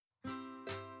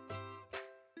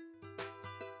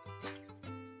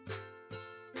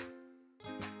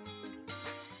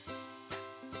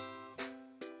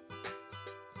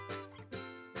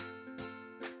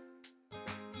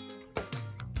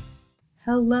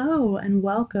Hello and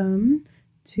welcome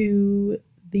to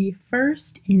the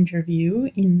first interview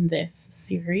in this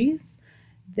series.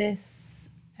 This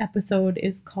episode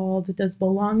is called Does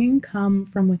Belonging Come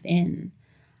From Within?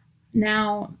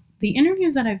 Now, the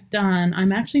interviews that I've done,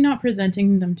 I'm actually not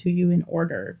presenting them to you in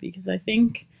order because I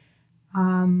think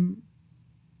that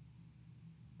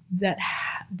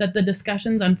the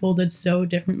discussions unfolded so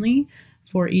differently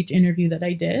for each interview that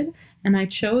I did. And I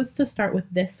chose to start with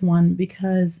this one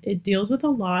because it deals with a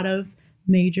lot of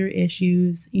major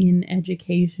issues in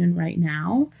education right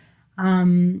now,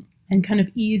 and kind of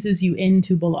eases you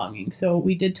into belonging. So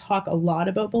we did talk a lot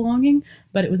about belonging,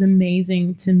 but it was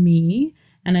amazing to me,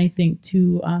 and I think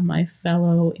to my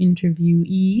fellow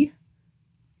interviewee,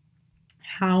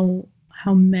 how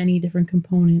many different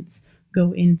components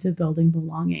go into building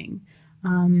belonging.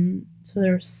 So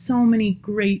there are so many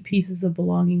great pieces of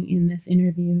belonging in this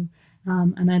interview.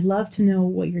 And I'd love to know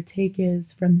what your take is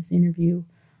from this interview.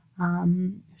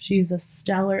 She's a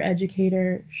stellar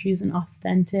educator. She's an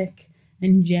authentic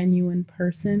and genuine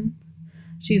person.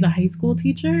 She's a high school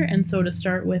teacher, and so to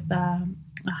start with a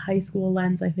high school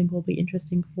lens, I think will be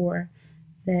interesting for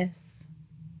this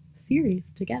series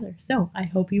together. So I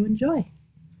hope you enjoy.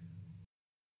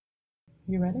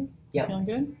 You ready? Yeah. Feeling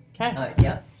good? Okay.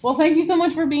 Yeah. Well, thank you so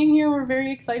much for being here. We're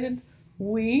very excited.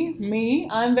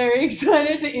 I'm very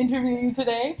excited to interview you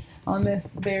today on this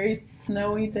very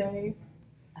snowy day.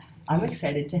 I'm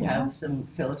excited to have some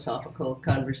philosophical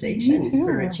conversation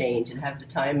for a change and have the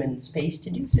time and space to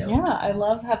do so. Yeah, I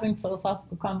love having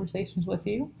philosophical conversations with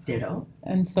you. Ditto.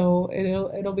 And so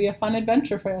it'll be a fun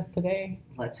adventure for us today.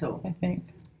 Let's hope. I think.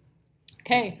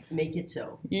 Okay. Let's make it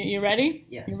so. You ready?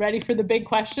 Yes. You ready for the big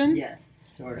questions? Yes,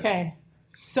 sort of. Okay.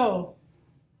 So,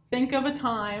 think of a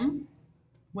time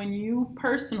when you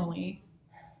personally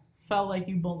felt like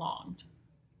you belonged.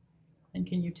 And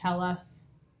can you tell us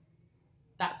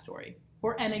that story?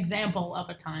 Or an example of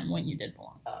a time when you did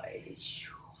belong?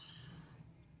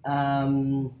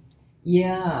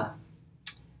 Yeah.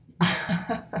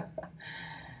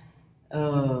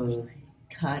 Oh,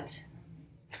 cut.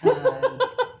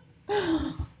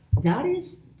 That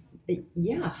is,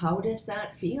 yeah, how does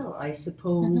that feel? I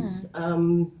suppose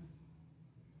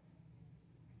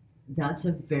that's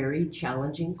a very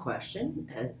challenging question,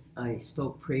 as I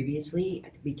spoke previously,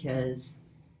 because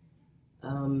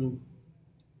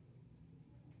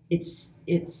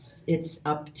it's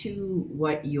up to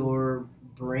what your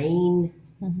brain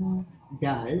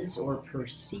does or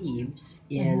perceives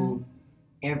in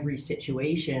every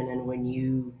situation, and when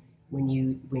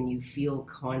you feel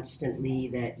constantly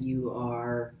that you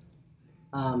are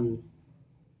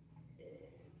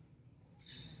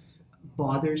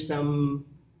bothersome,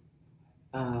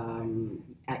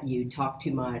 you talk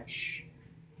too much,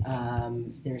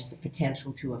 there's the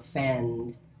potential to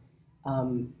offend.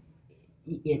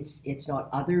 It's not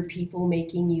other people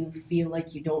making you feel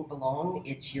like you don't belong,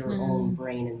 it's your own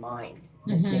brain and mind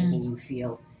that's making you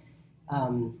feel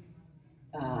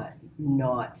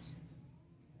not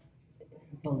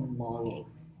belonging.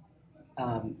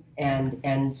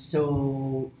 And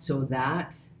so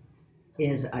that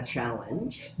is a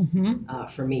challenge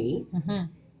for me.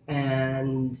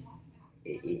 And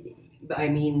I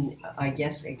mean, I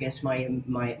guess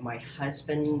my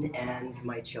husband and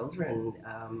my children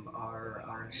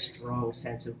are a strong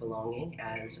sense of belonging,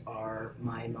 as are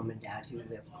my mom and dad, who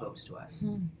live close to us.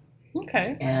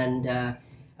 Okay. And a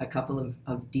couple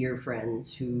of dear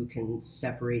friends who can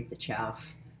separate the chaff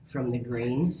from the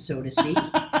grain, so to speak.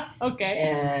 Okay.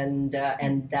 And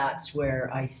that's where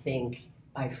I think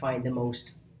I find the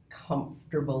most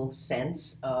comfortable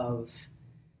sense of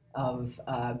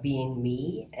being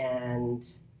me and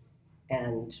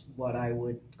what I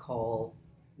would call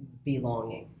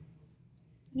belonging.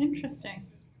 Interesting.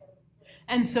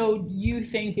 And so you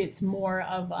think it's more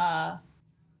of a,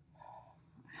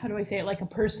 how do I say it, like a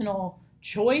personal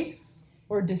choice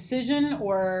or decision,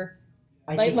 or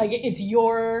like it's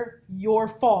your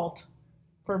fault,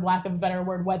 for lack of a better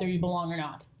word, whether you belong or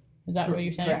not? Is that what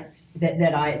you're saying? Correct.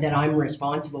 That I'm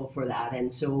responsible for that.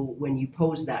 And so when you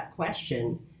pose that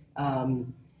question,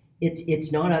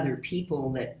 it's not other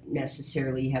people that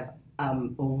necessarily have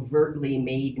overtly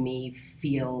made me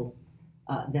feel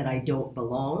that I don't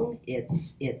belong.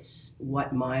 It's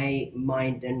what my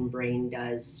mind and brain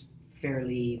does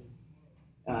fairly.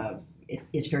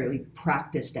 Is fairly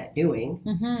practiced at doing,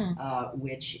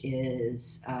 which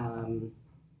is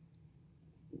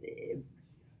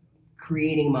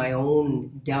creating my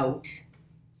own doubt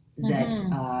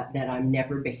that I'm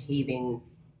never behaving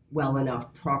well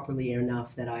enough, properly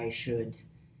enough, that I should,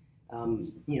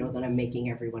 that I'm making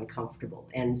everyone comfortable.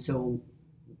 And so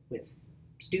with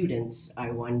students,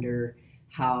 I wonder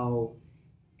how,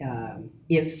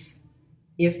 if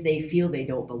they feel they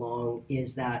don't belong,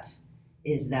 is that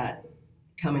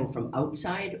coming from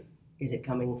outside? Is it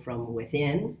coming from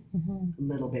within? A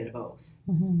little bit of both.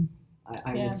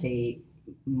 I would say,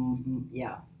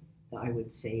 yeah, I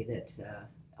would say that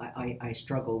I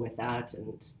struggle with that,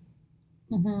 and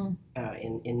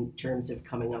in terms of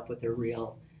coming up with a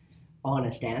real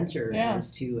honest answer as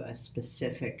to a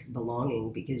specific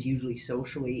belonging, because usually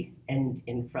socially and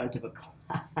in front of a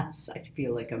class, I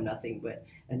feel like I'm nothing but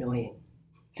annoying.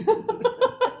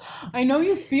 I know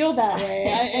you feel that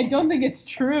way. I don't think it's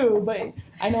true, but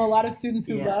I know a lot of students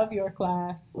who love your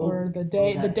class, or the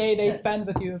day they spend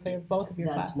with you if they have both of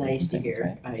your classes. That's nice to things,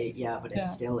 hear. Right? But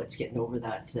it's getting over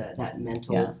that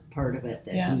mental part of it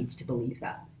that needs to believe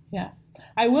that. Yeah.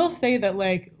 I will say that,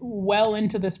 like, well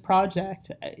into this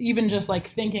project, even just like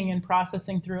thinking and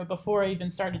processing through it before I even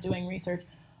started doing research,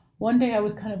 one day I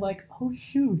was kind of like, oh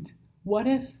shoot, what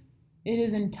if it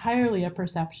is entirely a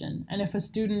perception? And if a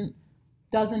student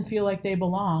doesn't feel like they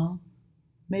belong,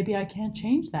 maybe I can't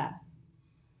change that.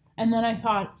 And then I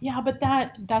thought, yeah, but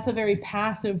that's a very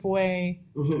passive way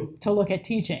to look at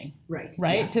teaching. Right?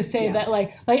 Yeah. To say that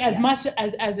like as much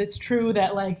as it's true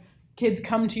that like kids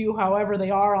come to you however they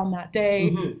are on that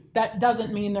day, that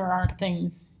doesn't mean there aren't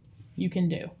things you can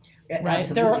do. Right?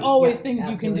 Absolutely. There are always things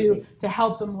you can do to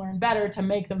help them learn better, to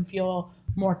make them feel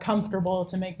more comfortable,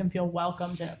 to make them feel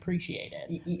welcomed and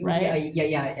appreciated. Right?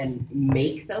 Yeah. And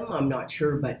make them, I'm not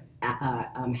sure, but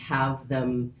have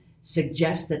them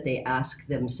suggest that they ask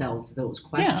themselves those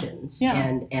questions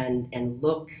and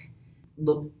look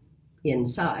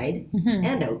inside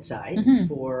and outside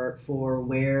for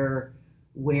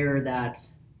where that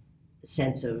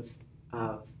sense of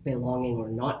belonging or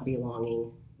not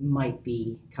belonging might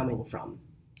be coming from.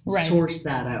 Right. Source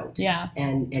that out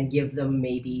and give them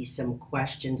maybe some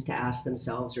questions to ask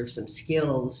themselves, or some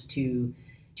skills to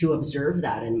observe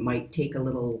that. And it might take a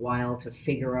little while to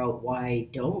figure out, why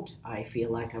don't I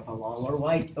feel like I belong,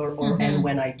 or and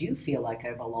when I do feel like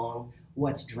I belong,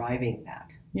 what's driving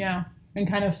that? Yeah, and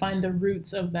kind of find the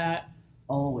roots of that.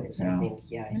 Always. I think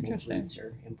roots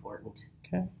are important.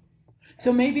 Okay.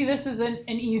 So maybe this is an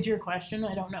easier question.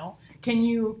 I don't know. Can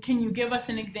you give us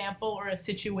an example or a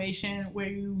situation where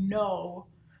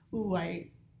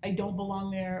I don't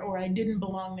belong there, or I didn't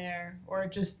belong there, or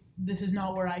just this is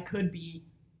not where I could be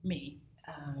me?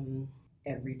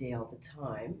 Every day, all the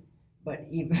time, but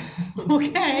even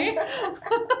okay.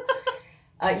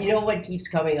 You know what keeps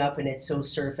coming up, and it's so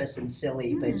surface and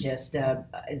silly, but just and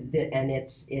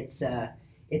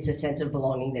it's a sense of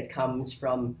belonging that comes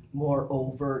from more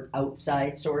overt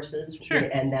outside sources. Sure.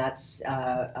 And that's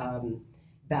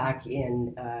back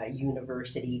in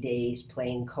university days,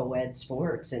 playing co-ed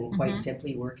sports and quite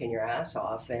simply working your ass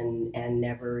off and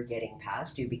never getting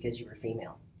past you because you were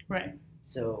female. Right.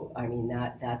 So I mean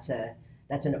that's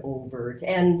an overt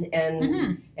and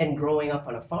growing up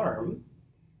on a farm.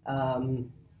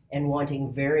 And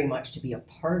wanting very much to be a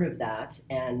part of that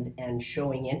and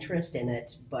showing interest in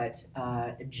it, but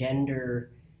gender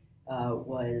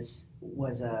was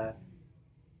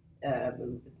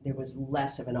there was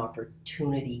less of an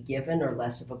opportunity given, or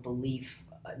less of a belief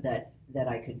that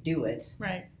I could do it,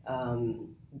 right?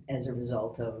 As a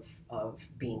result of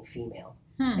being female,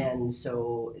 and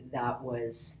so that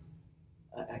was,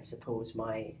 I suppose,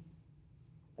 I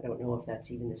don't know if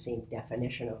that's even the same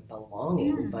definition of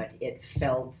belonging, but it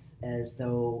felt as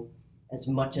though, as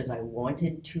much as I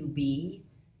wanted to be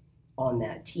on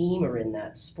that team or in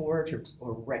that sport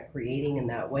or recreating in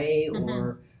that way,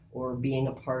 or being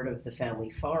a part of the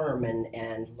family farm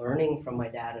and learning from my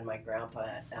dad and my grandpa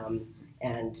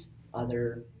and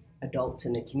other adults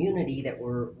in the community that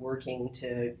were working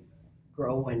to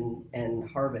grow and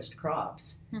harvest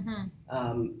crops,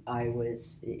 I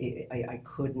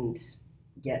couldn't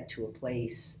get to a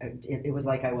place. It was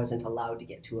like I wasn't allowed to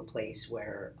get to a place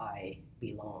where I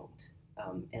belonged,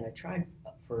 and I tried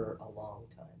for a long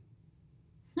time.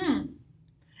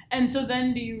 And so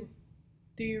then do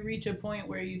you reach a point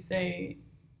where you say,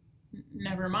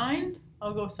 never mind,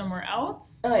 I'll go somewhere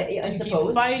else? I suppose.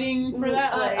 Keep fighting for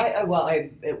that?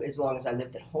 As long as I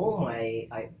lived at home,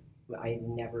 I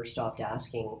never stopped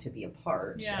asking to be a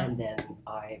part, and then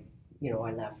I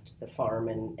left the farm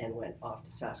and went off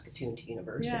to Saskatoon to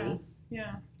university.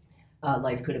 Yeah.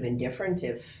 Life could have been different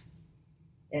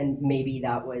and maybe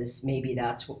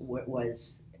that's what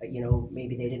was,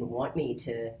 maybe they didn't want me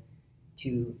to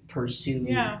pursue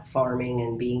farming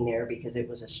and being there because it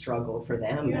was a struggle for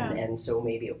them. And so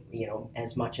maybe,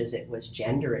 as much as it was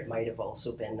gender, it might have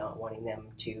also been not wanting them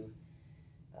to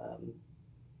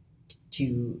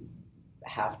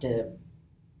have to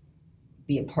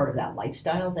be a part of that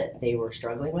lifestyle that they were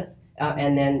struggling with.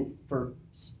 And then for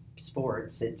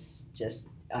sports, it's just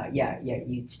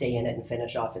you'd stay in it and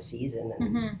finish off a season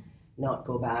and not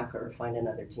go back or find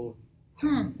another team.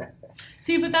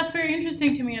 See, but that's very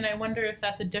interesting to me, and I wonder if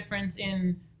that's a difference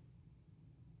in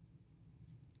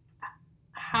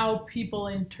how people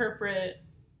interpret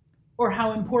or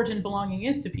how important belonging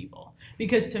is to people.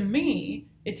 Because to me,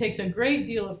 it takes a great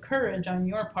deal of courage on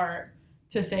your part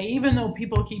to say, even though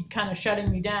people keep kind of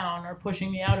shutting me down or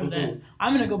pushing me out of this,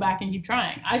 I'm going to go back and keep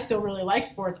trying. I still really like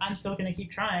sports. I'm still going to keep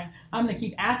trying. I'm going to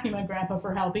keep asking my grandpa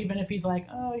for help, even if he's like,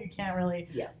 oh, you can't really.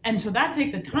 Yeah. And so that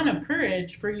takes a ton of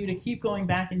courage for you to keep going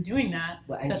back and doing that.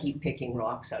 Well, and keep picking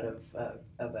rocks out of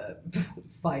a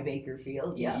 5-acre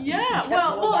field. Yeah. Yeah.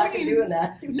 Well, I mean, doing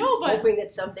that. No, but hoping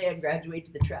that someday I'd graduate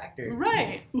to the tractor.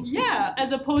 Right. Yeah.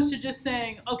 As opposed to just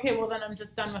saying, okay, well then I'm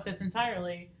just done with this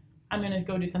entirely. I'm going to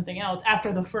go do something else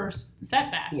after the first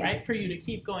setback, right? For you to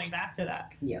keep going back to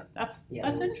that. Yeah. That's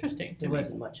interesting. There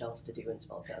wasn't much else to do in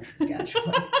small town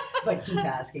Saskatchewan, but keep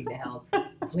asking to help.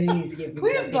 Please give me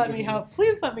Please let me help.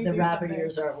 Please let me do something. The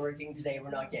Rapideers aren't working today. We're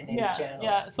not getting any channels.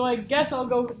 Yeah, so I guess I'll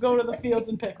go to the fields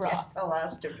and pick rocks. I'll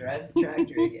ask to drive the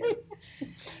tractor again.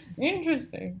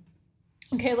 Interesting.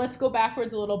 Okay, let's go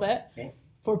backwards a little bit. Okay.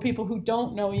 For people who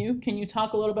don't know you, can you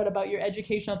talk a little bit about your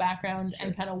educational background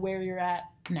and kind of where you're at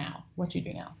now, what you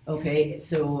do now? Okay,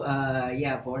 so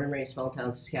born and raised small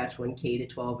town Saskatchewan, K to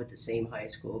 12 at the same high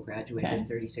school, graduated with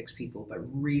 36 people, but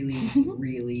really,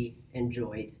 really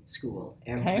enjoyed school,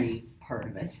 every part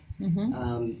of it.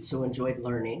 So enjoyed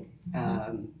learning.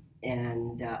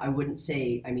 And I wouldn't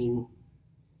say,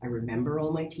 I remember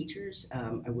all my teachers.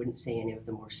 I wouldn't say any of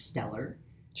them were stellar.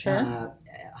 Sure.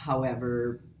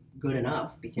 However, good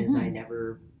enough because I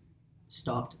never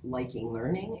stopped liking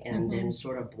learning and then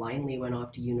sort of blindly went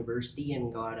off to university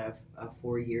and got a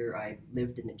 4-year, I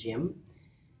lived in the gym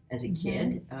as a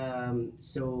kid.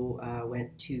 So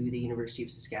went to the University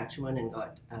of Saskatchewan and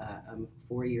got a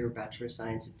 4-year Bachelor of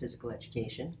Science in Physical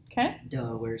Education. Okay.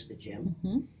 Duh, where's the gym?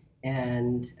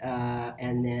 And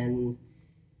then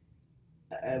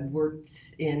worked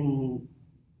in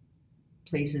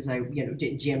places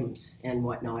did gyms and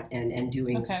whatnot and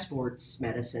doing sports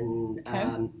medicine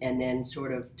and then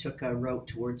sort of took a route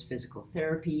towards physical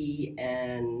therapy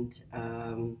and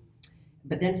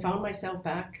but then found myself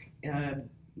back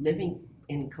living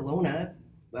in Kelowna,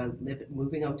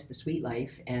 moving out to the sweet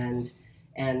life and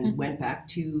went back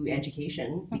to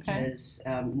education because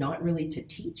not really to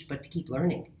teach but to keep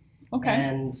learning. Okay.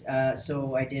 And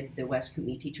so I did the West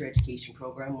Kootenay Teacher Education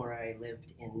Program where I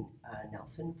lived in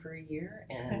Nelson for a year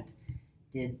and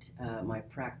did my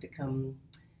practicum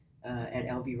at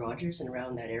LB Rogers and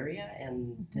around that area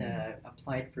and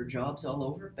applied for jobs all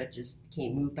over, but just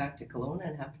moved back to Kelowna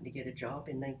and happened to get a job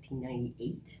in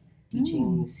 1998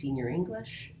 teaching senior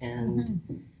English. And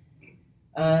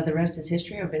the rest is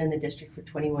history. I've been in the district for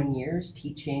 21 years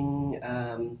teaching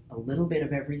a little bit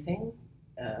of everything.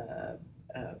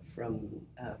 From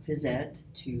phys ed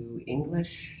to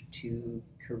English to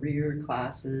career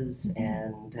classes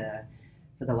and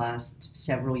for the last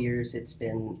several years it's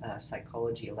been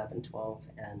psychology 11, 12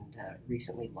 and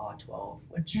recently law 12,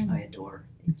 which I adore.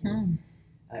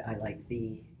 I like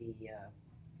the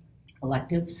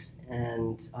electives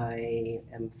and I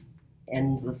am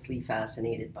endlessly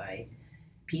fascinated by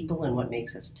people and what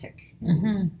makes us tick.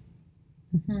 And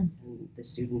the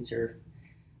students are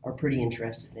pretty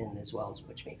interested in as well,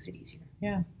 which makes it easier.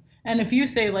 Yeah. And if you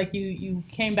say like you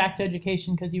came back to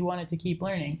education because you wanted to keep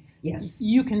learning, yes,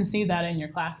 you can see that in your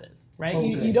classes, right? Oh,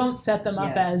 you don't set them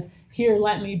up as, here,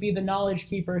 let me be the knowledge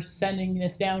keeper sending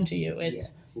this down to you.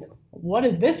 It's, what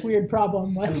is this weird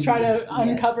problem? Let's try to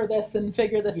uncover this and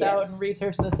figure this out and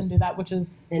research this and do that, which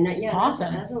is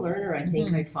awesome. As a learner, I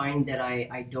think I find that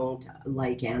I don't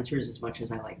like answers as much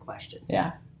as I like questions.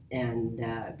 Yeah. And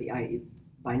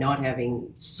by not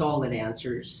having solid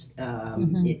answers,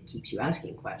 it keeps you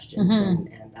asking questions, and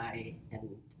I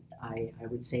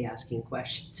would say asking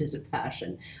questions is a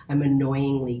passion. I'm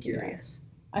annoyingly curious,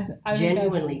 I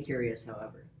genuinely curious.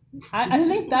 However, I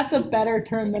think that's a better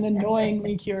term than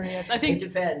annoyingly curious. I think it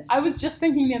depends. I was just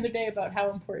thinking the other day about how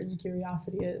important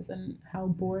curiosity is and how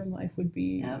boring life would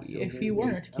be if you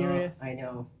weren't curious. I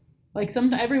know. Like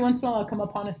every once in a while, I'll come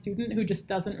upon a student who just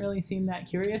doesn't really seem that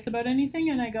curious about anything,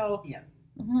 and I go,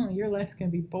 your life's gonna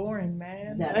be boring,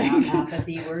 man. That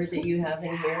apathy word that you have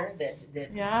in here, that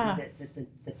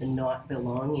the not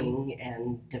belonging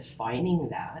and defining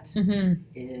that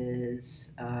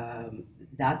is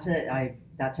that's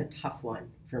a tough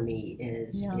one for me.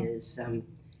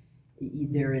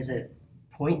 There is a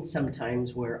point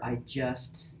sometimes where I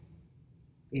just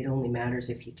it only matters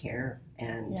if you care.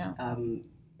 And Yeah.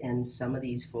 And some of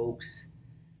these folks,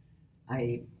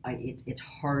 it's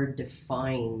hard to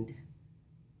find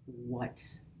what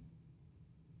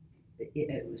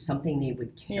something they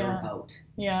would care about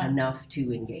enough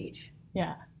to engage.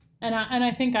 Yeah. And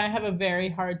I think I have a very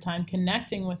hard time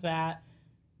connecting with that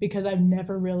because I've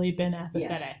never really been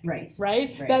empathetic. Yes,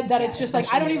 right? That it's just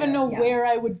like, I don't even know where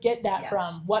I would get that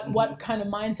from, what kind of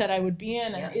mindset I would be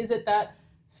in. And is it that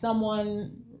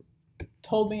someone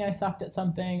told me I sucked at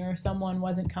something, or someone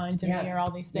wasn't kind to me, or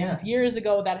all these things years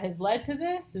ago that has led to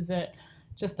this? Is it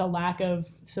just a lack of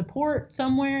support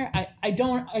somewhere?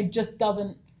 It just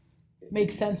doesn't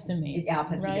make sense to me.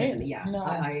 Apathy doesn't. Yeah, no.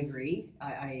 I agree.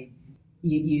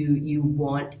 You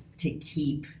want to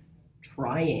keep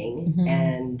trying,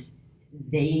 and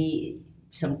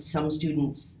some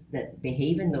students that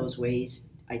behave in those ways,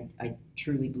 I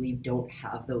truly believe don't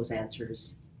have those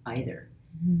answers either.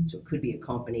 So it could be a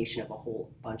combination of a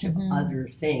whole bunch of other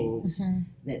things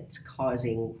that's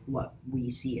causing what we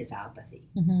see as apathy.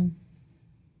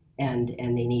 And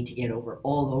they need to get over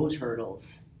all those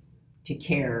hurdles to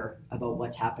care about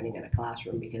what's happening in a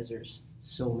classroom, because there's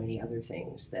so many other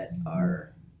things that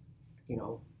are,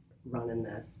 running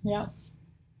the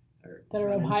that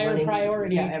are of higher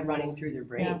priority. Yeah, running through their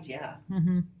brains. Yeah.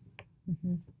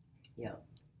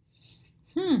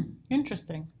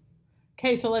 Interesting.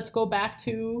 Okay, so let's go back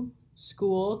to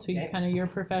school, to kind of your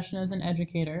profession as an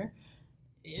educator.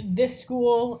 This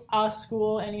school,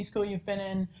 any school you've been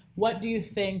in, what do you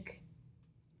think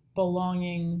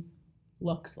belonging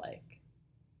looks like?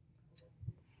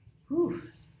 Whew.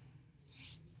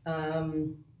 I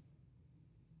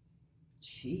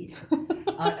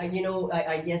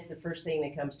guess the first thing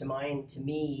that comes to mind to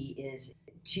me is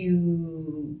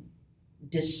to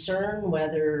discern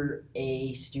whether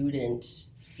a student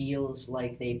feels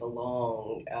like they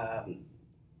belong.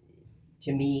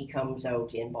 To me, comes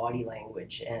out in body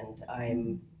language, and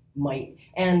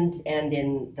and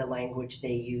in the language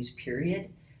they use.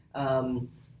 Period.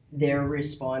 Their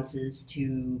responses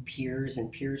to peers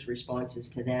and peers' responses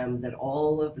to them. That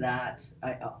all of that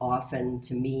often,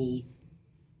 to me,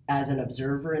 as an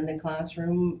observer in the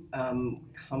classroom,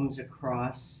 comes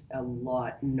across a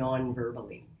lot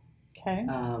non-verbally. Okay.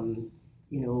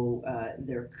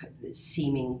 Their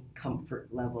seeming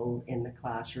comfort level in the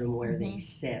classroom, where they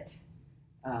sit,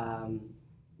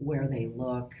 where they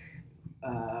look,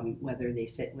 whether they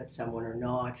sit with someone or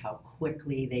not, how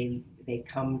quickly they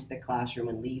come to the classroom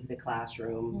and leave the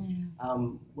classroom,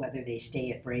 whether they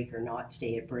stay at break or not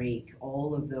stay at break.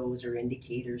 All of those are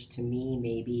indicators to me,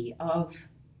 maybe, of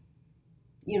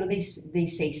they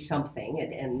say something,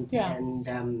 and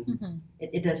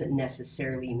it doesn't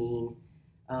necessarily mean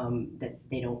that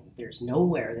they don't. There's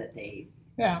nowhere that they.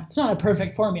 Yeah, it's not a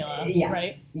perfect formula,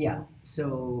 right? Yeah.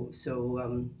 So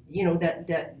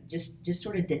that just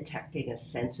sort of detecting a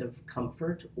sense of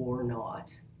comfort or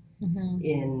not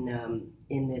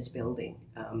in this building,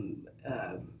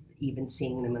 even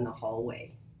seeing them in the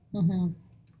hallway.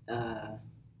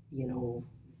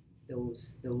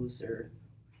 Those are.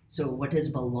 So what does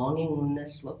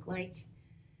belongingness look like?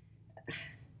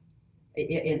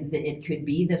 It could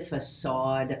be the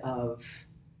facade of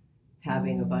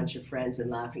having a bunch of friends and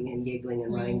laughing and giggling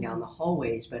and running down the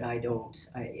hallways, but I don't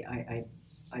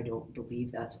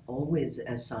believe that's always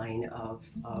a sign of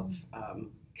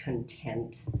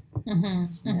contentness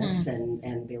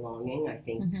and belonging. I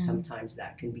think sometimes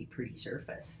that can be pretty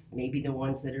surface. Maybe the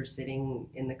ones that are sitting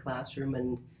in the classroom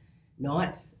and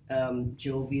not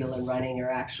jovial and running are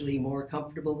actually more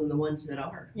comfortable than the ones that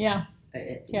are.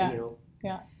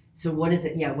 So what is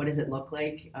it? Yeah, what does it look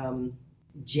like?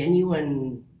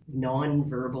 Genuine,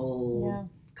 non-verbal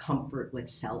comfort with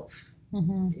self,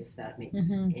 if that makes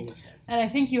any sense. And I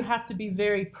think you have to be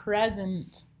very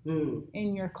present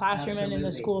in your classroom and in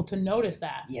the school to notice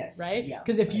that, right?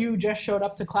 Because if you just showed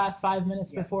up to class 5 minutes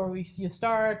before you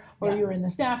start, or you were in the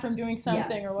staff room doing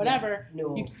something or whatever,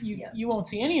 you won't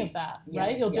see any of that,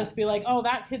 right? You'll just be like, oh,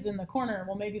 that kid's in the corner.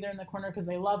 Well, maybe they're in the corner because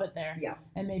they love it there,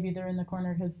 and maybe they're in the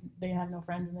corner because they have no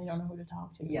friends and they don't know who to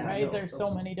talk to, right? There's so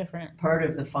many different. Part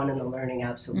of the fun and the learning,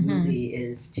 absolutely,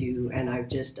 is to, and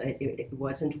it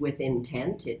wasn't with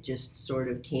intent. It just sort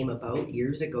of came about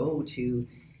years ago to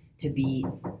be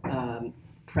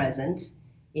present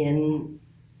in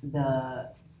the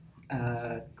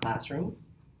classroom,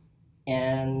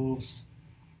 and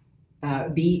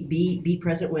be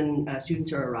present when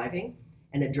students are arriving,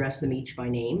 and address them each by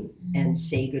name and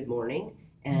say good morning,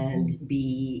 and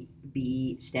be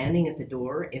standing at the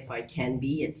door if I can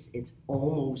be. It's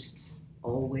almost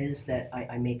always that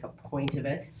I make a point of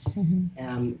it,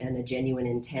 and a genuine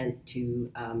intent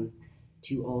to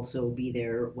to also be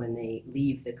there when they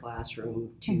leave the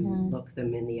classroom to look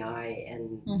them in the eye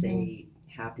and say,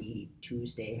 happy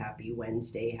Tuesday, happy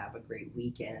Wednesday, have a great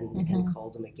weekend, and call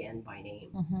them again by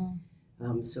name.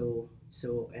 And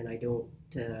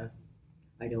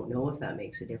I don't know if that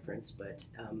makes a difference, but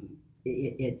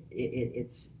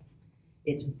it's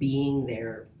being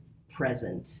there,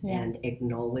 present, and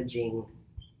acknowledging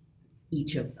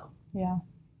each of them. Yeah.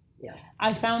 Yeah.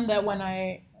 I found that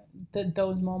that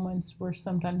those moments were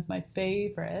sometimes my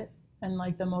favorite and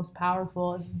like the most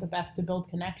powerful, the best to build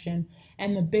connection.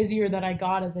 And the busier that I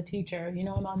got as a teacher, you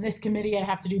know, I'm on this committee, I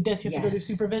have to do this, you have to go do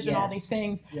supervision, all these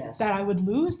things, that I would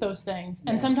lose those things.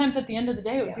 And sometimes at the end of the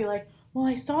day, it would be like, well,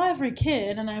 I saw every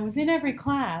kid and I was in every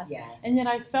class. And yet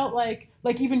I felt like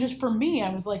even just for me,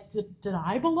 I was like, did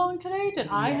I belong today? Did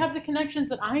I have the connections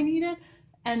that I needed?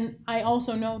 And I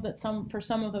also know that for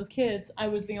some of those kids, I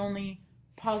was the only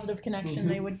positive connection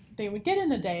they would get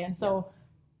in a day. And so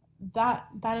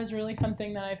that is really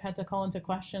something that I've had to call into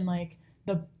question, like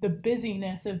the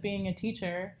busyness of being a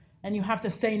teacher, and you have to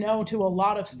say no to a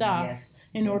lot of stuff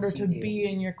in order to be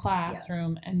in your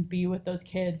classroom and be with those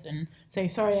kids and say,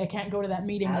 sorry, I can't go to that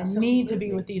meeting. I need to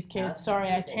be with these kids.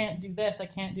 Sorry, I can't do this. I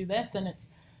can't do this. And it's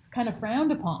kind of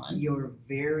frowned upon. You're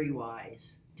very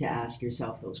wise to ask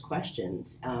yourself those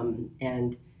questions.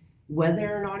 And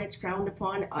whether or not it's frowned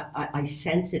upon, I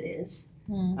sense it is.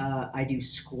 I do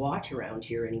squat around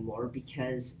here anymore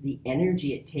because the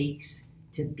energy it takes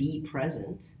to be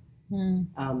present,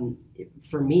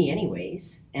 for me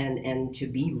anyways, and to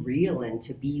be real and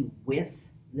to be with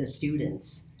the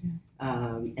students,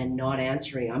 and not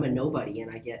answering. I'm a nobody and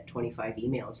I get 25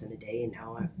 emails in a day, and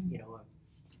now I've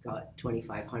got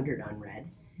 2,500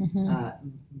 unread.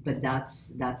 But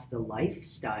that's the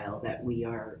lifestyle that we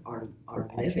are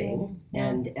living,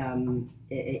 and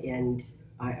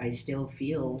I still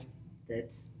feel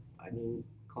that, I mean,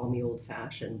 call me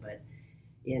old-fashioned, but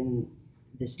in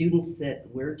the students that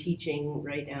we're teaching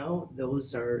right now, they're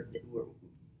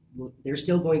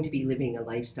still going to be living a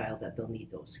lifestyle that they'll need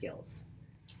those skills,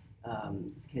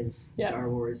 because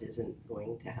Star Wars isn't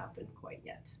going to happen quite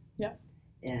yet.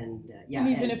 And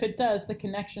even if it does, the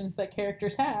connections that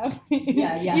characters have,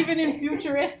 even in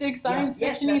futuristic science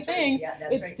fiction-y things,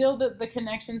 it's still the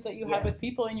connections that you have with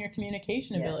people and your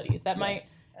communication abilities. That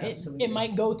it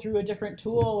might go through a different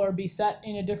tool or be set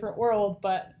in a different world,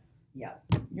 but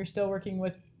you're still working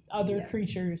with other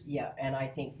creatures. And I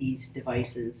think these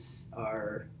devices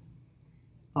are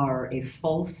a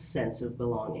false sense of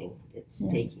belonging. It's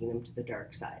taking them to the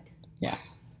dark side.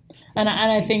 And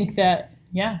I think that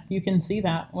you can see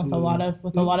that with a lot of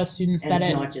students. And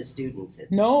it's not just students.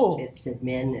 It's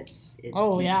admin. It's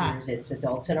teachers. It's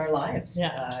adults in our lives.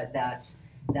 That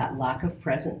lack of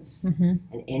presence, and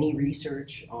any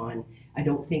research on. I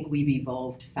don't think we've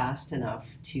evolved fast enough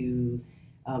to,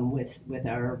 with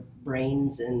our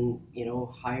brains and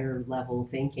higher level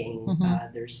thinking.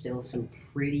 There's still some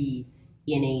pretty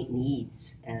innate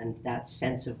needs, and that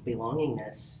sense of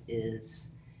belongingness is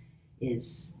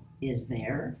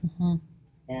there.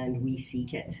 And we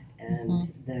seek it,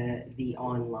 and the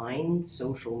online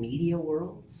social media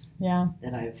worlds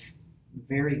that I've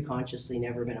very consciously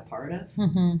never been a part of,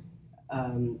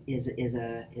 is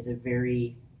a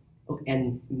very,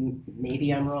 and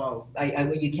maybe I'm wrong.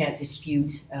 You can't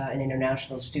dispute an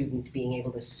international student being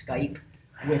able to Skype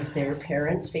with their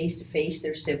parents face to face,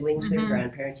 their siblings, their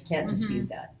grandparents. You can't dispute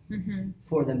that.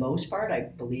 For the most part, I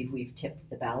believe we've tipped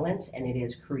the balance, and it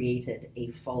has created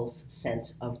a false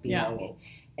sense of belonging.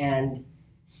 And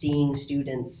seeing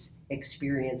students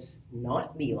experience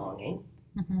not belonging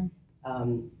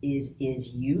is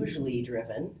usually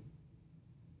driven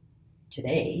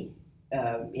today,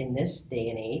 in this day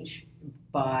and age,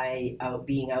 by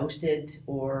being ousted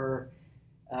or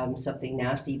something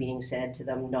nasty being said to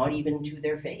them, not even to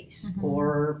their face,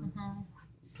 or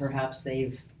perhaps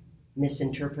they've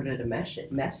misinterpreted a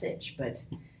message, but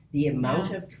the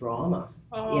amount of drama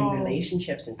in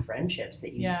relationships and friendships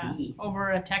that you see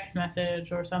over a text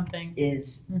message or something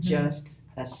is just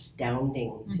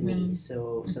astounding to me.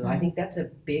 So I think that's a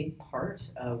big part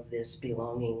of this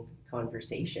belonging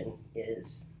conversation,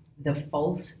 is the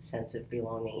false sense of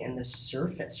belonging and the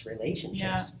surface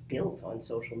relationships built on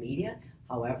social media.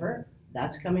 However,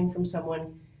 that's coming from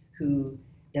someone who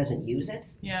doesn't use it.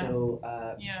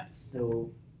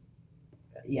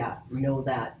 Know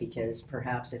that, because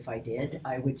perhaps if I did,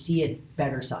 I would see a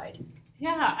better side.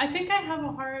 I think I have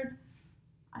a hard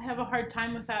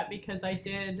time with that, because I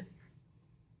did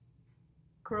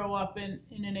grow up in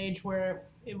an age where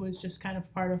it was just kind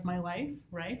of part of my life,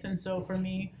 right? And so for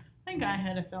me, I think I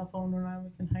had a cell phone when I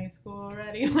was in high school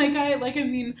already.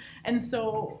 And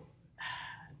so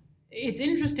it's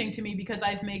interesting to me because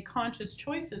I've made conscious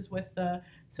choices with the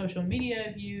social media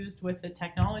I've used, with the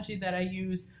technology that I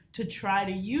use, to try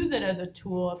to use it as a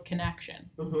tool of connection.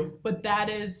 Mm-hmm. But that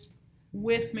is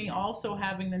with me also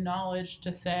having the knowledge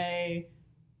to say,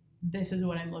 this is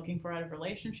what I'm looking for out of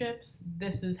relationships.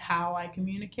 This is how I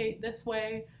communicate this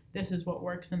way. This is what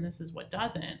works and this is what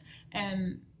doesn't.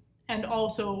 And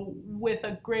also with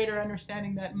a greater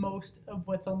understanding that most of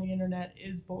what's on the internet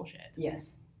is bullshit.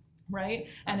 Yes. Right?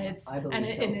 And it's I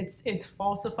believe so. and it's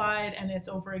falsified and it's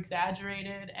over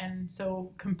exaggerated, and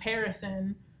so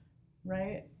comparison,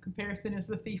 right? Comparison is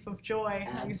the thief of joy.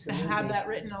 Absolutely. I used to have that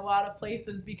written a lot of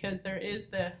places because there is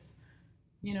this,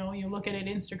 you know, you look at an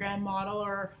Instagram model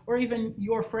or even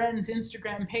your friend's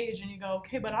Instagram page and you go,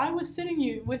 okay, but I was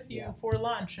sitting with you for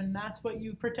lunch and that's what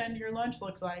you pretend your lunch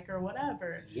looks like or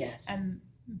whatever. Yes. And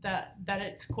that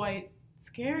it's quite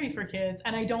scary for kids.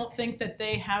 And I don't think that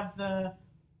they have the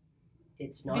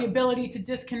ability to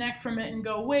disconnect from it and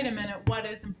go, wait a minute, what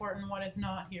is important, what is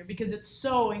not here? Because it's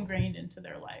so ingrained into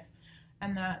their life.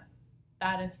 And that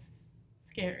is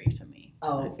scary to me.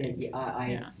 Oh,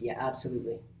 yeah,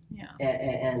 absolutely. Yeah.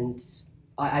 And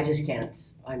I just can't.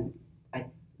 I'm a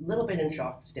little bit in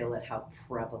shock still at how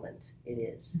prevalent it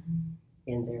is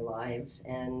in their lives.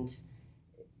 And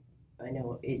I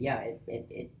know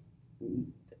it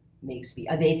makes me,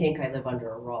 they think I live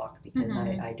under a rock because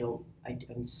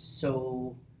I'm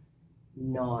so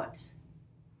not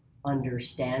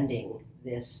understanding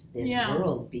this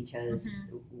world, because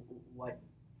what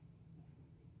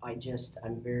I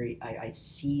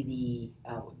see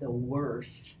the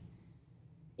worth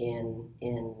in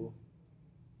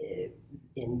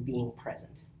being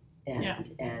present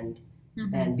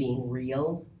and being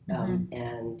real,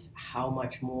 and how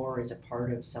much more is a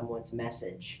part of someone's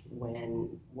message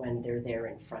when they're there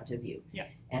in front of you,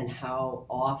 and how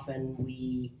often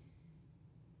we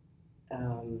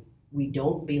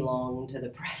don't belong to the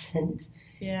present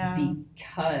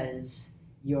because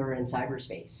you're in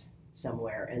cyberspace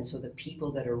somewhere, and so the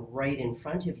people that are right in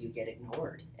front of you get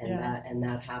ignored, and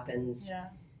that happens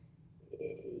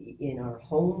in our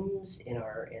homes, in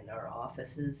our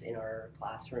offices, in our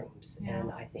classrooms,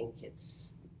 and I think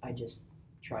I just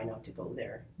try not to go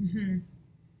there.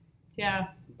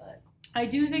 But I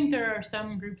do think there are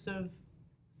some groups of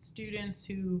students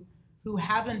who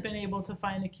haven't been able to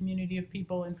find a community of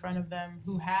people in front of them,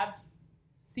 who have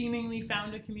seemingly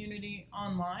found a community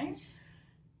online.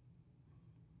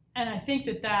 And I think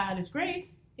that is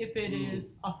great if it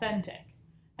is authentic.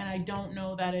 And I don't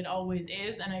know that it always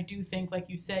is. And I do think, like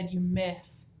you said, you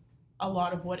miss a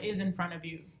lot of what is in front of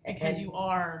you because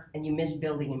and you miss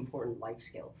building important life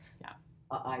skills.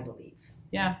 I believe.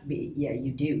 Yeah,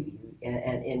 you do.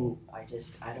 And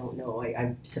I don't know.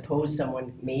 I suppose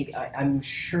someone I'm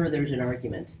sure there's an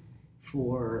argument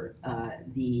for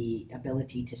the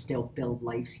ability to still build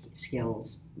life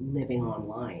skills living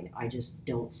online. I just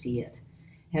don't see it.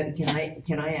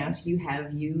 Can I ask you,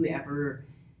 have you ever,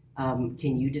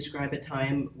 can you describe a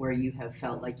time where you have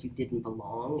felt like you didn't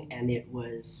belong, and it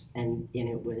was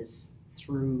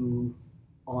through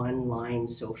online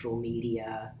social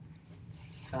media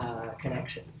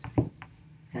connections?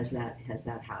 Has that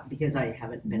happened? Because I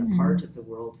haven't been a part of the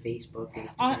world, Facebook,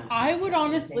 Instagram. I would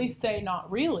honestly say not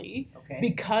really,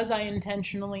 because I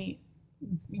intentionally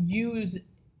use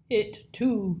it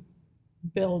to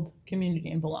build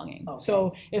community and belonging.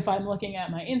 So if I'm looking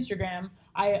at my Instagram,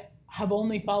 I have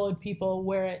only followed people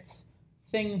where it's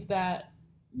things that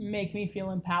make me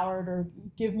feel empowered or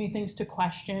give me things to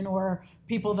question, or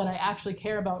people that I actually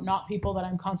care about, not people that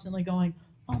I'm constantly going,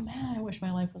 oh man, I wish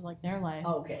my life was like their life.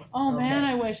 Man,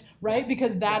 I wish, right?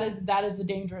 Because that is the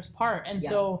dangerous part. And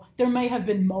so there may have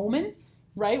been moments,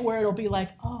 right, where it'll be like,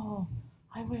 oh,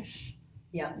 I wish,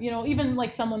 you know, even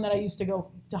like someone that I used to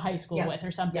go to high school with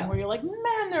or something, where you're like,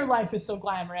 man, their life is so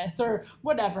glamorous or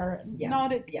whatever.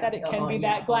 Not that it can be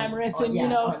that glamorous in, you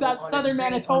know, southern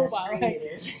Manitoba.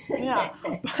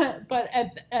 But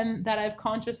that I've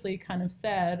consciously kind of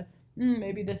said,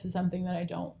 maybe this is something that I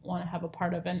don't want to have a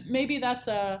part of. And maybe that's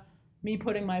me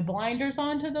putting my blinders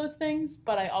on to those things,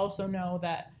 but I also know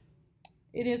that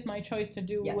it is my choice to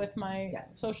do with my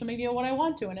social media what I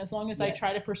want to. And as long as I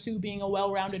try to pursue being a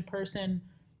well-rounded person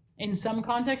in some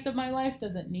context of my life,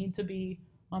 doesn't need to be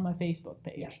on my Facebook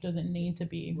page, doesn't need to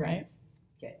be, right?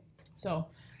 Okay. So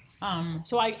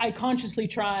I consciously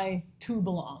try to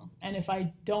belong. And if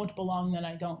I don't belong, then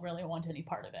I don't really want any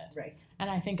part of it. Right. And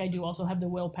I think I do also have the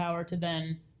willpower to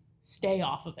then stay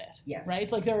off of it. Yes.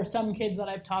 Right? Like there are some kids that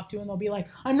I've talked to and they'll be like,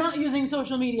 I'm not using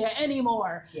social media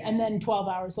anymore. Yeah. And then 12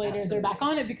 hours later, Absolutely. they're back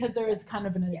on it because there is kind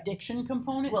of an addiction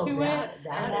component to it.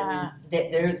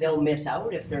 And they'll miss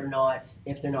out if they're not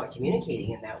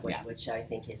communicating in that way, which I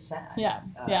think is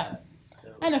sad.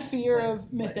 So, and a fear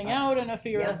of missing out, and a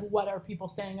fear of what are people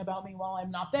saying about me while I'm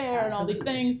not there, and all these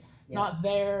things, not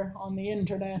there on the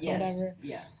internet, whatever.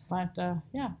 Yes. But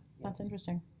that's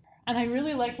interesting. And I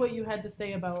really like what you had to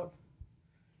say about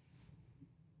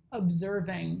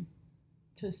observing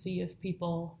to see if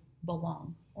people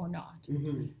belong or not.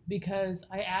 Mm-hmm. Because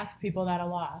I ask people that a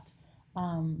lot.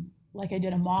 Like I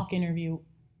did a mock interview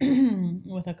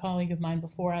with a colleague of mine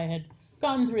before I had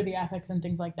gotten through the ethics and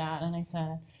things like that. And I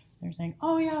said, they're saying,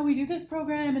 oh yeah, we do this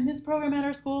program and this program at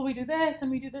our school, we do this and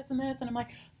we do this and this. And I'm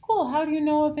like, cool, how do you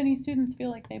know if any students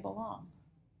feel like they belong?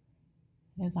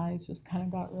 His eyes just kind of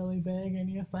got really big, and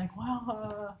he was like,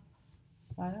 well,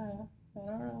 I don't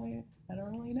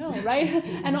really know, right?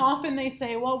 And often they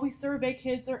say, well, we survey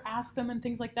kids or ask them and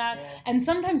things like that. Yeah. And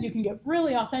sometimes you can get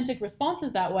really authentic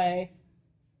responses that way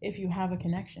if you have a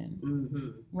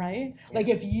connection, right? Yeah. Like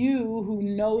if you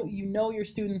know your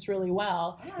students really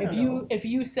well, if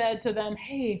you said to them,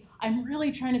 hey, I'm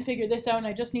really trying to figure this out and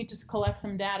I just need to collect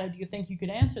some data, do you think you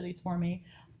could answer these for me?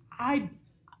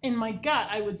 In my gut,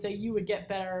 I would say you would get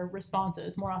better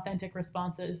responses, more authentic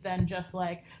responses than just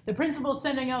like, the principal's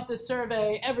sending out this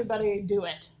survey, everybody do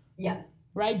it. Yeah.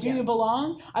 Right? Do you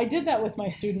belong? I did that with my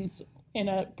students in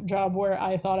a job where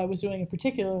I thought I was doing a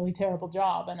particularly terrible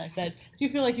job. And I said, do you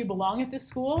feel like you belong at this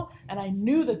school? And I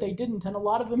knew that they didn't. And a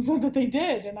lot of them said that they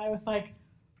did. And I was like,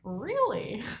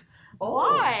 really? Oh.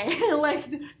 Why? Like,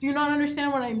 do you not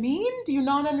understand what I mean? Do you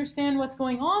not understand what's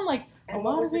going on? Like, and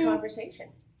what was the conversation?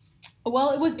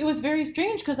 Well, it was very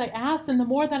strange because I asked, and the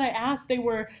more that I asked, they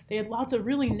had lots of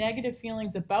really negative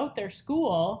feelings about their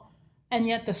school, and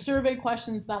yet the survey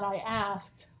questions that I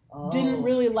asked didn't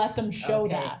really let them show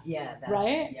that. Yeah,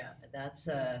 right? Yeah, that's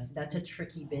a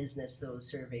tricky business. Those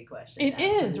survey questions. It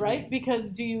is, right? Because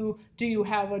do you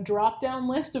have a drop-down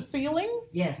list of feelings?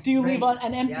 Yes. Do you leave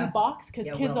an empty box? Because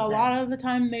kids a lot of the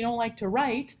time they don't like to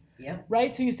write. Yeah.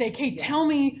 Right. So you say, "Okay, tell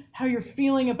me how you're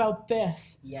feeling about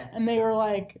this." Yes. And they were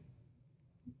like,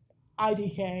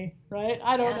 IDK, right?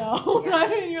 I don't know,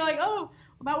 right? And you're like, oh,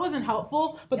 well, that wasn't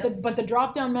helpful. But the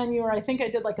drop-down menu, or I think I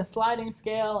did like a sliding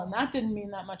scale, and that didn't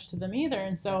mean that much to them either.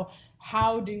 And so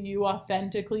how do you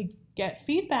authentically get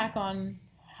feedback on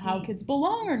how kids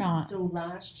belong or not? So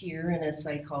last year in a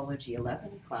Psychology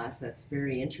 11 class, that's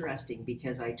very interesting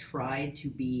because I tried to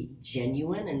be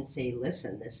genuine and say,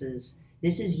 listen, this is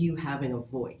you having a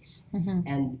voice.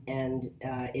 And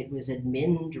it was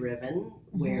admin driven,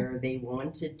 where they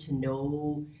wanted to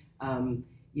know,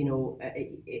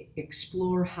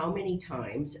 explore how many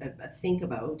times, think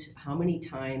about how many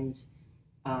times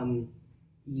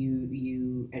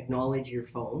you acknowledge your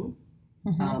phone,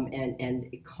 and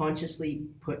consciously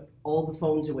put all the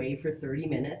phones away for 30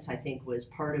 minutes, I think was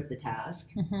part of the task.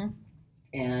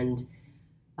 And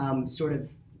sort of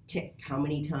tick, how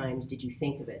many times did you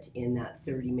think of it in that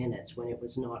 30 minutes when it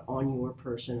was not on your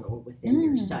person or within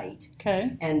your sight?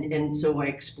 Okay. And so I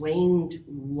explained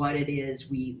what it is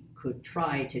we could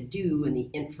try to do and the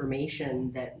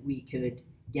information that we could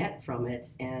get from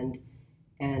it. And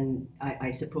I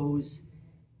suppose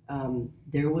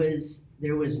there was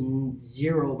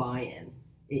zero buy-in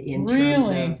in terms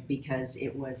of, because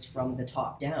it was from the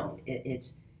top down.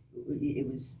 It's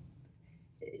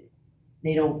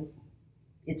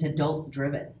adult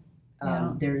driven.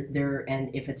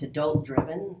 And if it's adult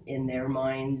driven, in their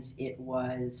minds, it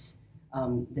was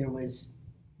there was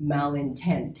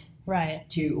malintent, right?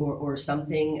 Or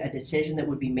something, a decision that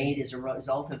would be made as a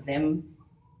result of them.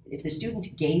 If the students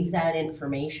gave that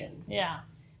information,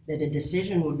 that a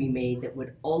decision would be made that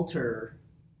would alter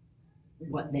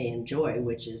what they enjoy,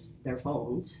 which is their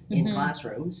phones in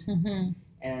classrooms.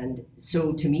 And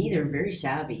so to me, they're very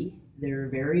savvy. They're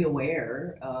very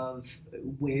aware of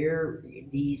where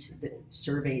the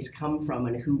surveys come from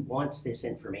and who wants this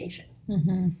information.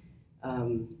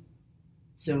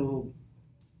 So,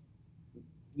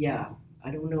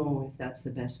 I don't know if that's the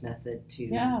best method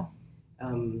to.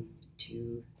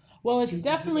 Well, it's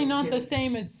definitely not the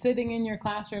same as sitting in your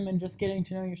classroom and just getting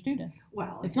to know your student.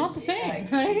 Well, it's not the same,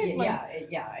 right?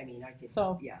 I mean, I could.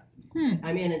 So.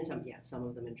 I mean, and some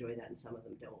of them enjoy that, and some of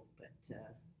them don't.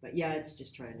 But it's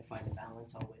just trying to find a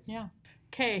balance always. Yeah.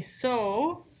 Okay,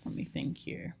 so let me think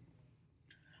here.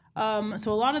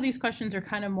 So a lot of these questions are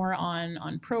kind of more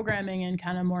on programming and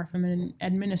kind of more from an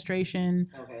administration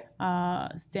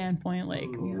standpoint. Like,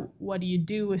 what do you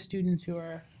do with students who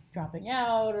are dropping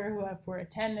out or who have poor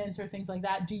attendance or things like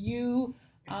that. Do you,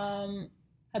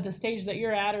 at the stage that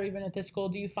you're at, or even at this school,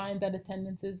 do you find that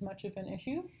attendance is much of an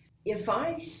issue? If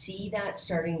I see that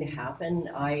starting to happen,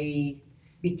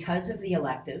 because of the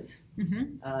elective,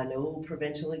 no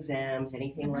provincial exams,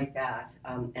 anything like that,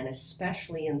 and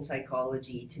especially in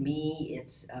psychology, to me,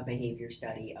 it's a behavior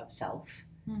study of self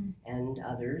and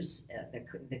others.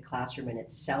 The classroom in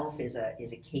itself is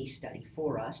a case study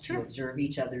for us to observe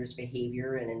each other's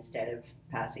behavior, and instead of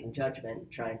passing judgment,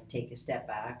 trying to take a step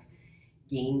back,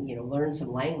 learn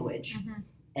some language,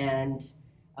 and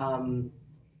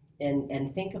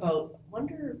think about,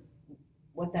 wonder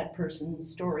what that person's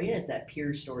story is, that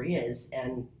peer story is,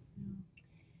 and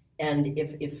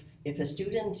if a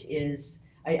student is,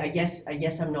 I guess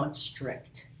I'm not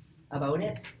strict about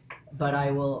it, but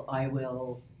I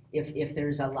will if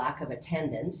there's a lack of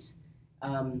attendance,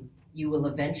 you will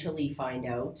eventually find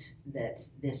out that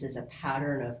this is a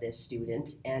pattern of this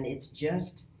student, and it's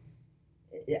just,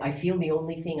 I feel the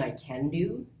only thing I can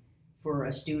do for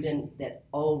a student that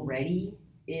already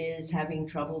is having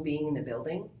trouble being in the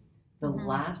building, the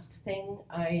last thing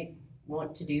I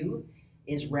want to do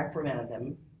is reprimand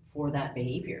them for that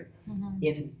behavior.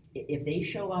 If they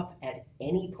show up at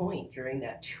any point during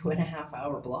that 2.5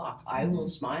 hour block, I will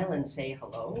smile and say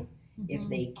hello. If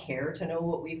they care to know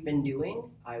what we've been doing,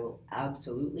 I will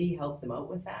absolutely help them out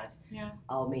with that.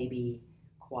 I'll maybe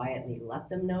quietly let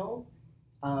them know,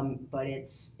 but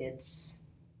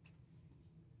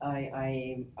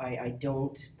I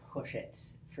don't push it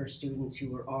for students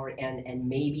who are already, and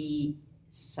maybe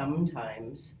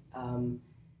sometimes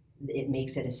it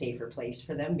makes it a safer place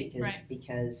for them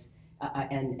because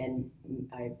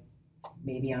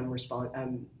maybe I'm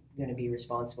going to be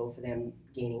responsible for them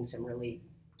gaining some really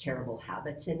terrible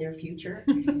habits in their future.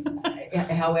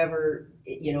 However,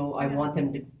 I want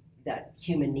them to, that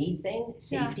human need thing,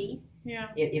 safety.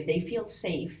 If they feel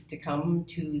safe to come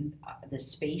to the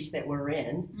space that we're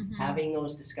in, having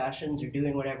those discussions or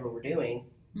doing whatever we're doing,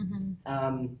 and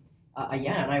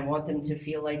I want them to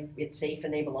feel like it's safe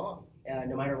and they belong,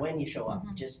 no matter when you show up.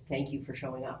 Just thank you for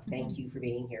showing up. Thank you for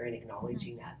being here and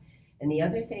acknowledging that. And the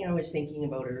other thing I was thinking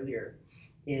about earlier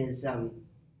is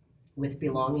with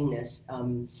belongingness,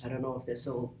 I don't know if this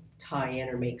will tie in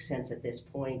or make sense at this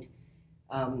point,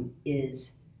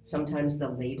 is sometimes the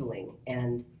labeling.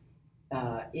 And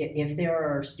if there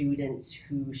are students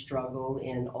who struggle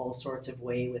in all sorts of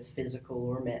way with physical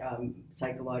or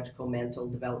psychological, mental,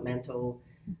 developmental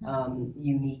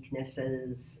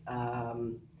uniquenesses,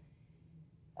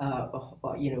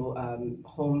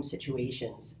 home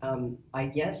situations, I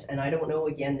guess, and I don't know,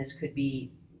 again, this could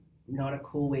be not a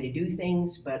cool way to do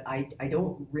things, but I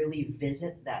don't really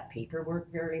visit that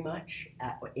paperwork very much,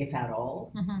 if at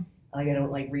all. Like, I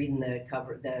don't like reading the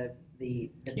cover, the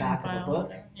back of the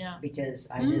book, because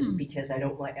because I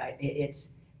don't like, it's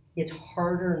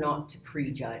harder not to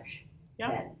prejudge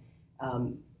then,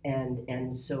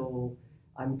 and so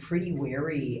I'm pretty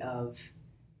wary of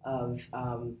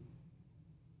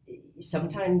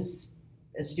sometimes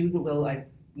a student will, it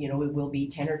will be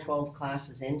 10 or 12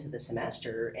 classes into the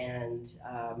semester, and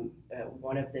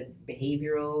one of the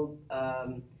behavioral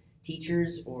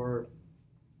teachers or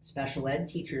special ed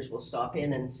teachers will stop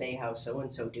in and say, how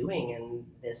so-and-so doing, and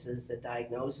this is the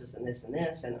diagnosis and this,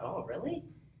 and oh, really?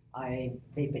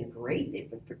 They've been great. They've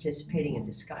been participating in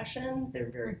discussion.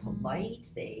 They're very polite.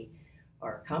 They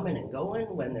are coming and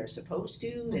going when they're supposed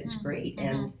to. It's great.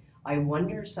 And I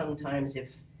wonder sometimes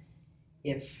if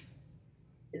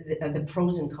the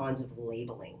pros and cons of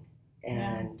labeling,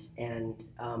 and then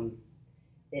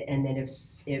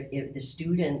if the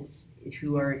students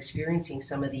who are experiencing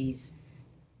some of these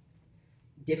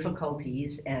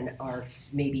difficulties and are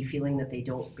maybe feeling that they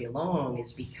don't belong,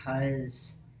 is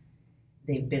because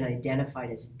they've been identified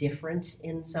as different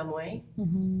in some way,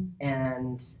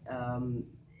 and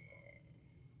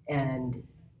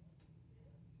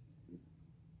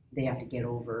they have to get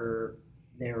over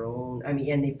their own,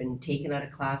 and they've been taken out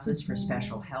of classes for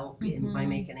special help. Am I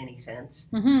making any sense?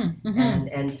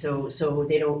 And so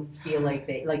they don't feel like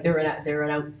they're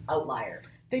an outlier.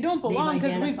 They don't belong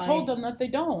because we've told them that they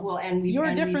don't. Well,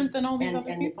 you're different than all these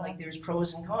other people. Like, there's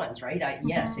pros and cons, right?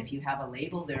 Yes, if you have a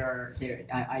label,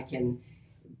 I can,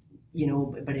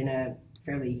 but in a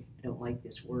fairly, I don't like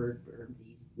this word, or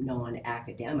these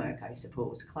non-academic, I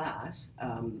suppose, class,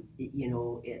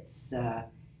 it's,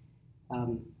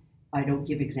 I don't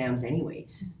give exams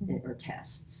anyways, or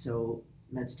tests. So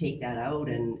let's take that out,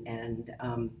 and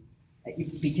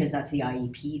because that's the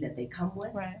IEP that they come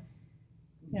with. Right.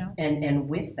 Yeah. And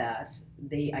with that,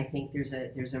 I think there's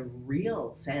a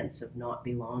real sense of not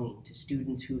belonging to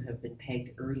students who have been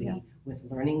pegged early Yeah. with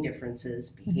learning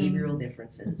differences, behavioral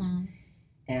differences,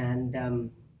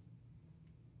 and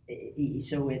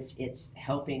so it's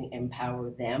helping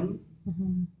empower them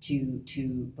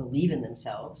to believe in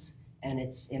themselves, and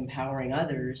it's empowering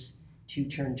others to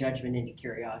turn judgment into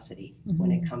curiosity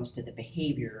when it comes to the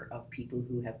behavior of people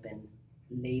who have been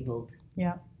labeled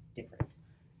different.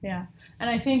 Yeah. And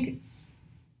I think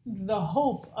the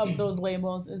hope of those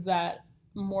labels is that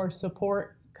more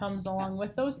support comes along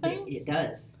with those things. It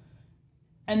does.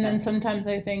 And then sometimes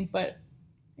I think, but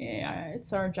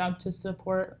it's our job to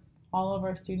support all of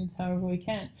our students however we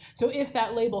can. So if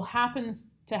that label happens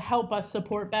to help us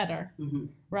support better,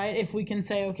 right? If we can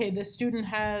say, okay, this student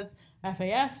has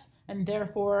FAS, and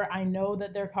therefore I know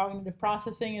that their cognitive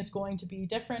processing is going to be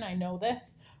different. I know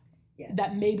this. Yes.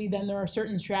 That maybe then there are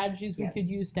certain strategies we could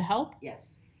use to help.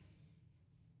 Yes.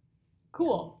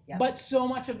 Cool. Yeah. But so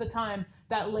much of the time,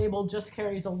 that label just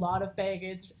carries a lot of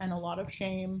baggage and a lot of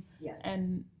shame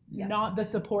and not the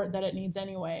support that it needs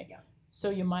anyway. Yeah.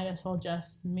 So you might as well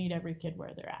just meet every kid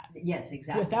where they're at. Yes,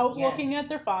 exactly. Without looking at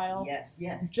their file. Yes.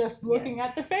 Just looking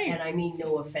at their face. And I mean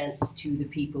no offense to the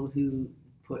people who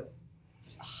put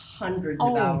hundreds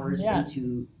of hours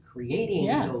into creating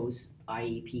those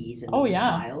IEPs and those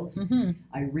files.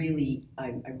 I really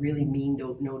mean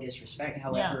no disrespect.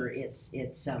 However, it's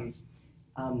it's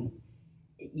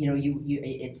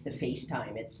the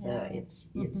FaceTime. It's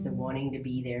the wanting to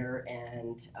be there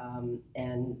and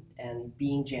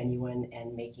being genuine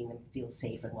and making them feel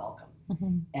safe and welcome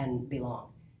and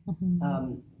belong.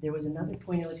 There was another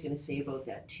point I was going to say about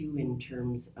that too, in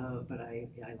terms of, but I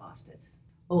lost it.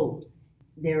 Oh,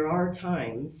 there are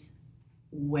times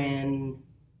when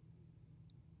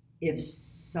if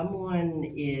someone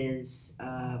is,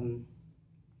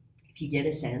 if you get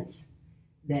a sense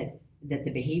that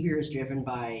the behavior is driven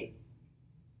by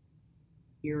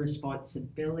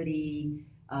irresponsibility,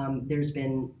 there's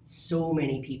been so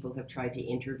many people have tried to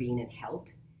intervene and help,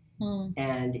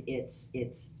 and it's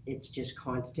just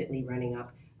constantly running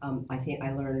up. I think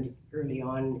I learned early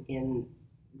on in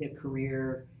the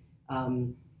career,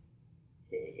 and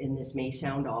this may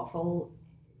sound awful,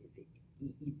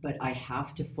 but I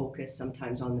have to focus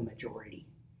sometimes on the majority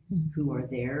who are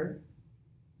there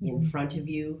in front of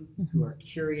you, who are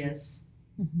curious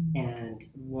and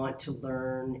want to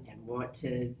learn and want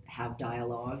to have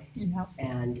dialogue,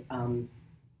 and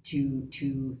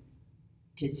to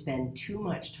spend too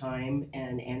much time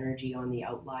and energy on the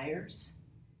outliers.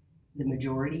 The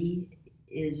majority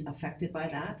is affected by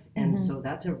that, and so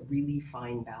that's a really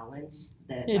fine balance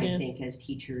that I think as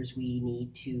teachers we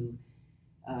need to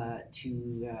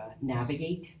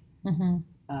navigate.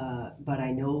 But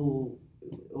I know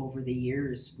over the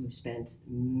years we've spent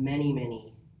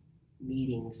many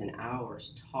meetings and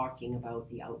hours talking about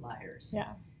the outliers.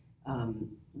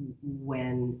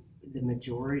 When the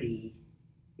majority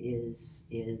is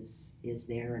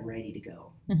there and ready to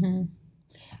go.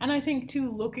 And I think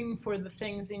too, looking for the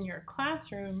things in your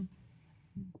classroom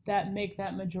that make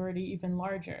that majority even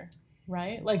larger.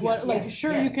 Right? Like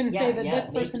you can say that this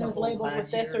person is labeled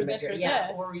with this or this or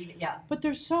this. Or even, But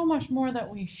there's so much more that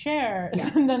we share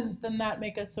than that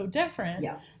make us so different.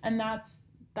 And that's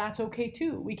okay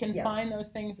too. We can find those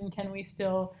things, and can we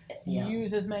still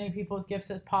use as many people's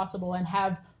gifts as possible and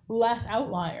have less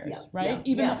outliers, right?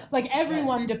 Even though, like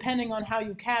everyone, depending on how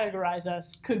you categorize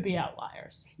us, could be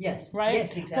outliers. Yes. Right?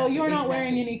 Yes, exactly. Well, you're not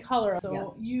wearing any color,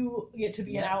 so you get to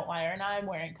be an outlier, and I'm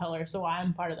wearing color, so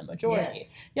I'm part of the majority. Yes.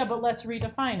 Yeah, but let's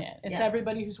redefine it. It's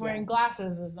everybody who's wearing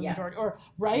glasses is the majority, or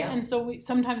right? Yeah. And so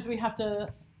sometimes we have to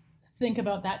think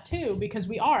about that too, because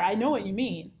I know what you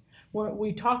mean.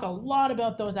 We talk a lot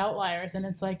about those outliers, and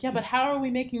it's like, but how are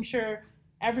we making sure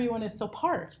everyone is still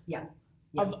part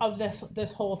of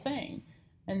this whole thing?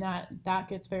 And that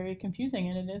gets very confusing,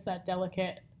 and it is that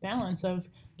delicate balance of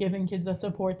giving kids the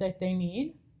support that they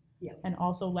need and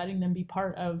also letting them be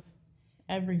part of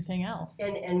everything else.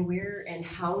 And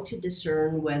how to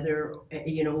discern whether,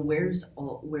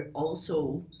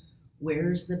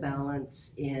 where's the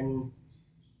balance in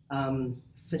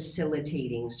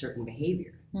facilitating certain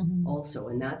behavior also,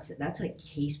 and that's a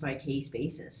case by case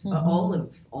basis. All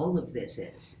of this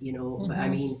is, but I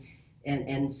mean,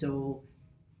 and so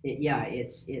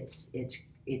it's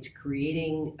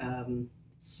creating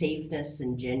safeness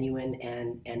and genuine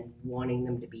and wanting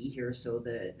them to be here, so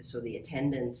the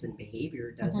attendance and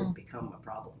behavior doesn't become a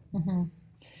problem.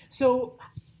 So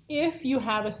if you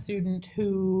have a student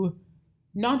who,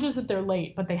 not just that they're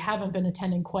late, but they haven't been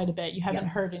attending quite a bit, you haven't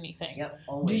heard anything,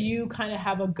 Always. Do you kind of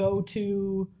have a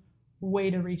go-to way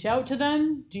to reach out to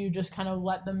them? Do you just kind of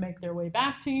let them make their way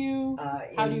back to you?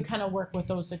 How do you kind of work with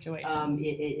those situations?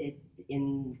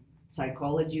 In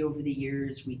psychology over the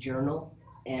years, we journal.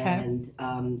 And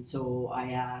so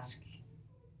I ask,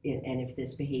 and if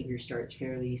this behavior starts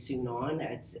fairly soon on,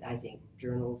 I think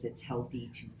journals, it's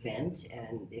healthy to vent.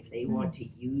 And if they want to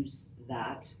use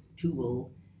that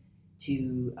tool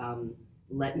to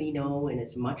let me know in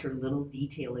as much or little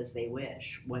detail as they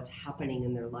wish what's happening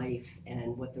in their life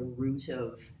and what the root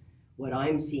of what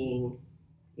I'm seeing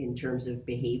in terms of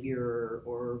behavior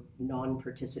or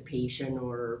non-participation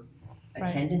or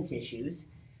attendance issues.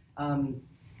 Can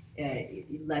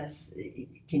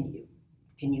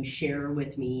you share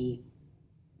with me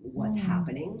what's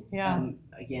happening? Again,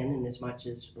 in as much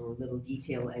as or little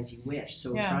detail as you wish.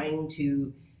 So trying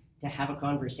to have a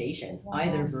conversation,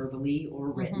 either verbally or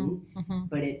written,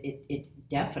 but it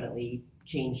definitely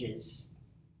changes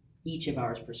each of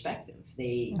ours perspective.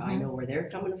 I know where they're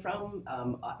coming from.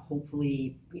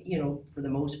 Hopefully, for the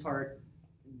most part,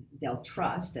 they'll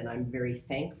trust, and I'm very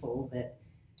thankful that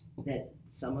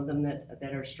some of them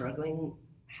that are struggling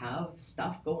have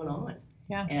stuff going on.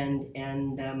 And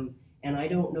I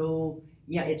don't know.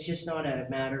 It's just not a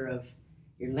matter of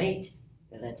you're late.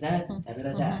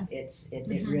 It's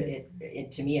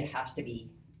to me it has to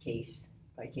be case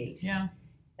by case.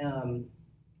 And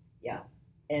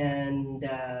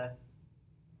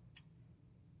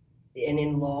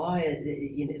in law,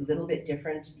 a little bit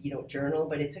different. You don't journal,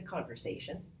 but it's a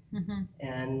conversation.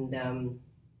 And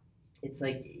it's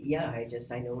like,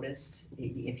 I noticed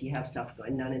if you have stuff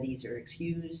going, none of these are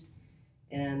excused.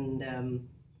 And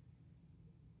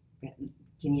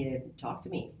can you talk to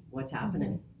me? What's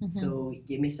happening? So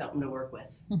give me something to work with.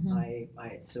 I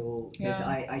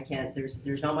can't.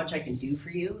 There's not much I can do for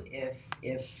you if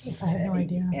I have no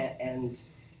idea. And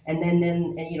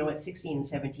then at 16 and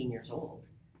 17 years old,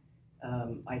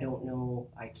 I don't know.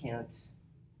 I can't.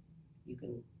 You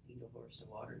can lead a horse to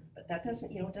water, but that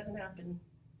doesn't happen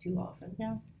too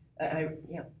often.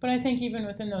 But I think even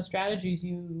within those strategies,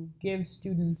 you give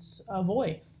students a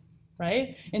voice,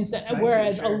 right?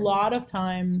 Whereas a lot of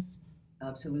times,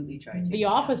 absolutely try to. The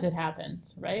opposite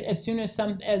happens, right? As soon as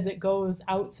it goes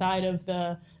outside of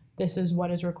this is what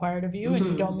is required of you, and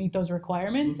you don't meet those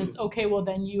requirements, it's okay. Well,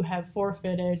 then you have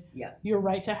forfeited your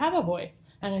right to have a voice,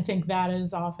 and I think that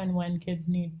is often when kids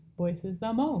need voices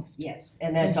the most. Yes,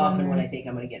 and that's often when I think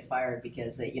I'm going to get fired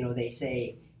because they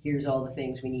say, here's all the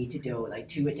things we need to do, like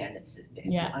 2 attendance,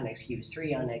 unexcused,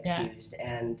 3 unexcused,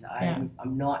 and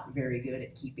I'm not very good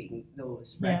at keeping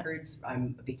those records.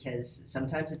 Because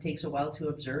sometimes it takes a while to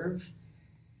observe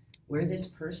where this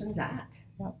person's at,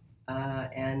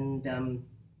 and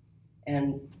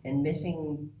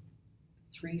missing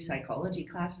 3 psychology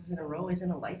classes in a row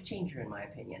isn't a life changer in my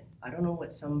opinion. I don't know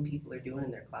what some people are doing in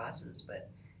their classes,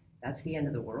 but that's the end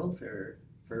of the world for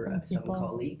some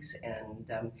colleagues,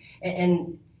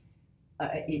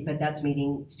 but that's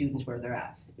meeting students where they're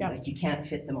at. Like you can't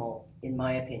fit them all, in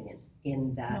my opinion,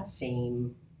 in that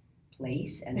same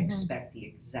place and expect the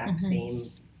exact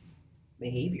same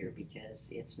behavior because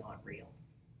it's not real.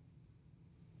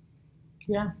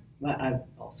 But I've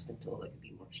also been told I could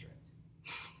be more strict.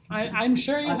 I'm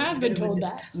sure you have been told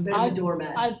that.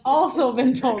 I've also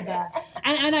been told that.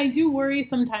 And I do worry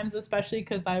sometimes, especially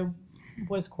because I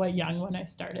was quite young when I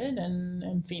started and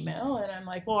am female, and I'm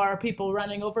like, well, are people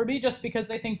running over me just because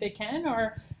they think they can,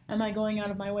 or am I going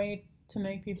out of my way to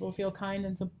make people feel kind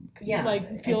and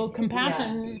feel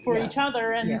compassion for each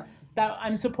other, and that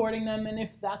I'm supporting them, and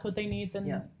if that's what they need,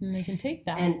 then they can take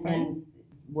that. And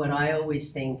what I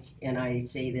always think, and I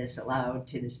say this aloud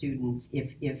to the students,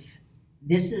 if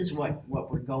this is what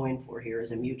we're going for here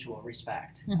is a mutual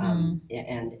respect, and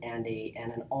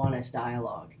an honest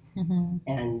dialogue,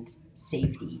 and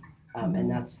safety, and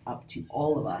that's up to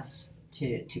all of us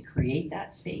to create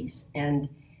that space. And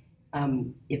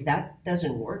if that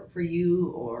doesn't work for you,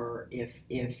 or if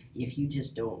you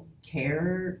just don't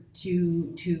care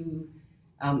to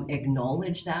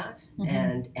acknowledge that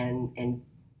and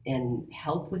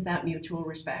help with that mutual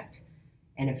respect,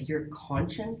 and if your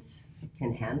conscience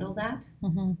can handle that,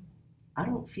 I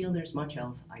don't feel there's much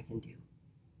else I can do.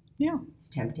 It's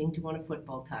tempting to want to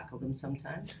football tackle them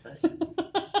sometimes, but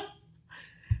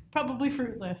probably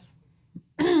fruitless.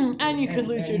 And you could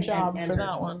lose your job for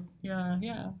that one.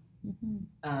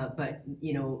 But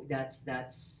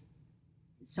that's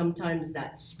sometimes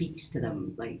that speaks to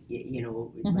them, like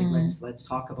like let's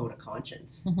talk about a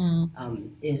conscience.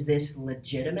 Is this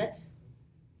legitimate,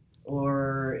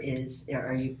 or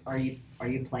are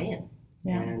you playing?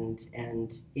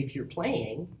 And if you're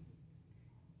playing,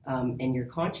 and your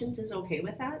conscience is okay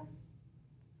with that,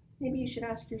 maybe you should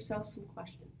ask yourself some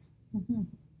questions. Mm-hmm.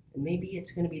 And maybe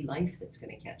it's going to be life that's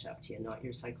going to catch up to you, not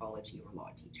your psychology or law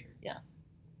teacher. Yeah.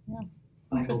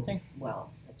 Interesting.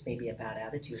 Well, that's maybe a bad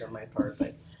attitude on my part,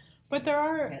 but there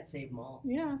are, can't save them all.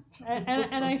 Yeah,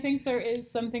 and I think there is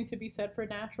something to be said for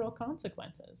natural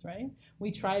consequences, right?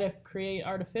 We try to create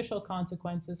artificial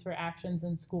consequences for actions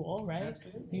in school, right?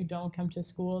 Absolutely. You don't come to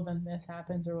school, then this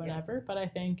happens or whatever. Yeah. But I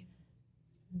think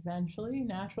eventually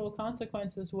natural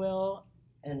consequences will,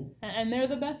 and they're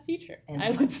the best teacher,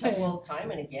 I would say. Well,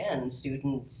 time and again,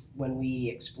 students, when we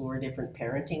explore different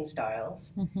parenting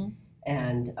styles, mm-hmm.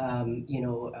 and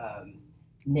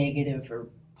negative or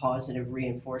positive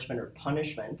reinforcement or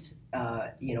punishment,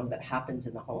 that happens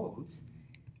in the homes.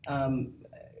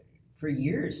 For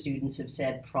years, students have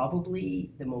said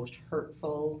probably the most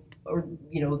hurtful, or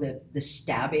the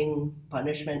stabbing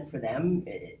punishment for them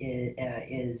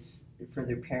is for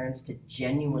their parents to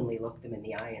genuinely look them in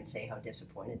the eye and say how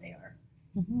disappointed they are.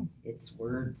 Mm-hmm. It's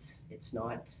words. It's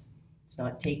not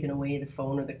taking away the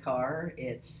phone or the car.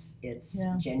 It's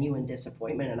genuine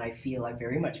disappointment, and I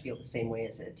very much feel the same way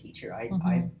as a teacher.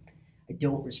 I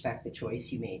don't respect the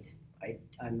choice you made.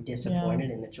 I'm disappointed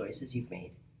in the choices you've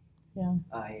made. Yeah.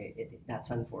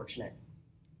 That's unfortunate.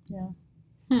 Yeah.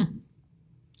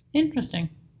 Interesting.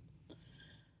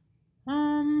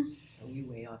 Are we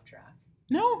way off track?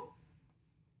 No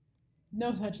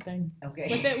such thing.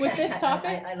 Okay. With this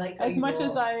topic, I like as much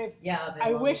as I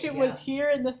wish it was here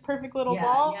in this perfect little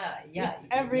ball. It's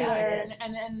everywhere,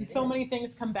 and so many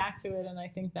things come back to it, and I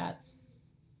think that's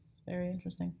very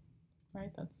interesting.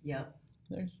 Right?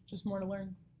 There's just more to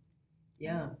learn.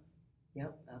 Yeah.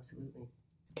 Yep. Absolutely.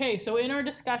 Okay, so in our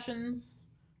discussions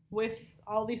with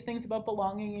all these things about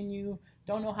belonging, and you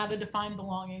don't know how to define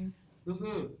belonging,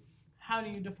 mm-hmm. How do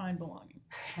you define belonging?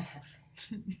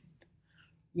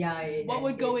 What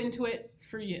would go into it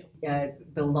for you?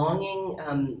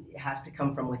 Belonging has to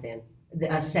come from within.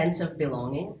 A sense of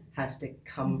belonging has to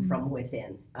come mm-hmm. from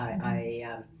within.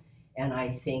 Mm-hmm. And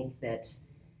I think that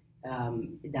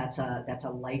that's a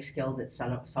life skill that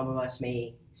some of us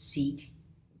may seek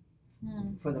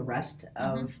for the rest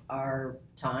of mm-hmm. our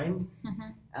time.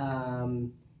 Mm-hmm.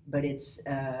 But it's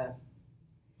a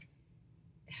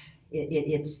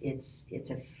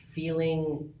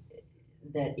feeling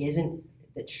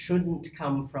that shouldn't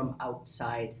come from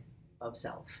outside of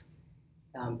self.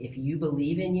 If you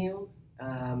believe in you,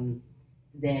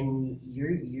 then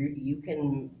you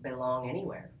can belong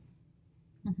anywhere.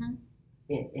 Mm-hmm.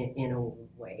 In a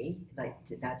way, like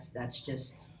that's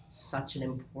just such an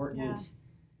important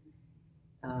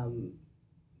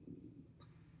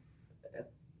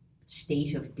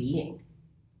state of being.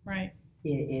 Right.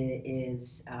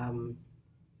 Is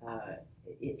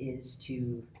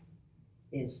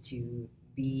to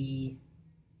be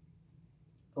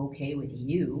okay with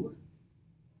you,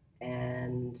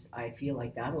 and I feel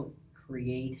like that'll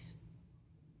create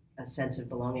a sense of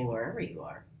belonging wherever you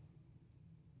are.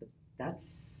 But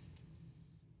that's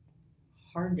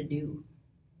hard to do.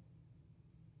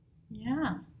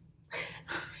 Yeah.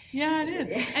 Yeah, it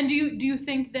is. And do you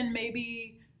think then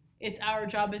maybe it's our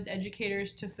job as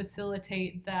educators to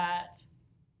facilitate that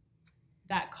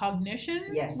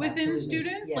cognition within absolutely.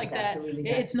 Students? Yes, like that absolutely.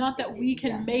 It's not that we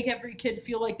can make every kid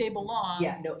feel like they belong.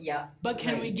 But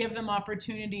can we give them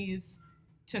opportunities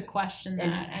to question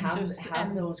that and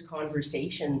have those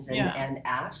conversations and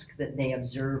ask that they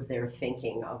observe their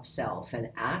thinking of self, and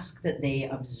ask that they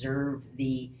observe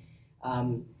the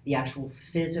actual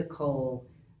physical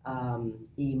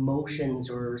emotions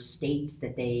or states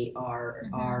that they are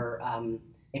mm-hmm. are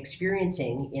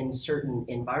experiencing in certain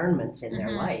environments in mm-hmm.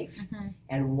 their life, mm-hmm.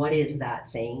 and what is that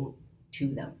saying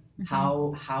to them?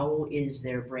 Mm-hmm. How is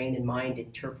their brain and mind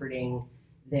interpreting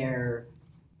their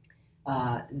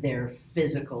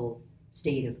physical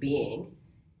state of being,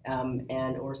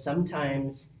 or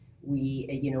sometimes we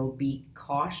be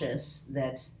cautious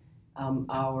that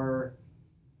our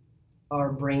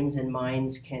brains and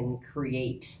minds can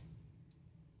create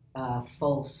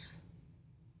false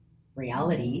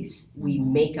realities. Mm-hmm. We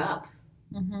make up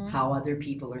mm-hmm. how other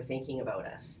people are thinking about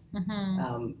us.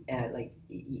 Mm-hmm. And like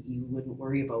you wouldn't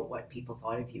worry about what people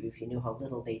thought of you if you knew how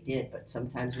little they did. But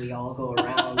sometimes we all go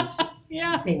around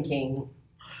thinking,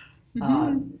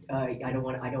 mm-hmm. I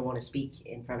don't want to speak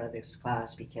in front of this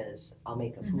class because I'll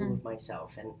make a mm-hmm. fool of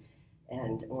myself,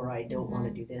 or I don't mm-hmm. want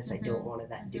to do this. Mm-hmm. I don't want to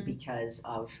do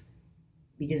mm-hmm.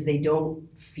 because they don't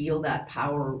feel that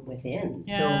power within.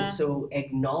 Yeah. So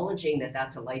acknowledging that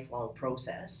that's a lifelong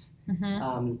process,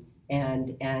 mm-hmm.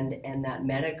 And that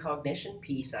metacognition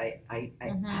piece, I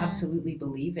mm-hmm. absolutely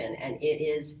believe in, and it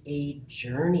is a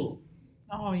journey.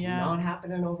 Oh, It's yeah. not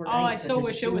happening overnight. Oh, I but so the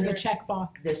wish it was a sooner-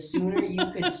 checkbox. The sooner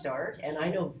you could start, and I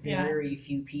know Yeah. very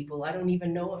few people. I don't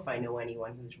even know if I know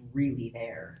anyone who's really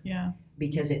there Yeah.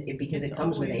 because it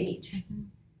comes with always- age. Mhm.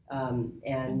 And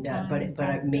And time, but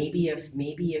practice.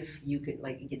 maybe if you could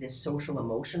like get this social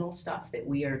emotional stuff that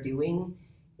we are doing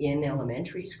in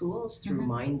elementary schools through Mhm.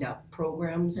 Mind Up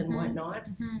programs and Mhm. whatnot,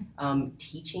 Mhm.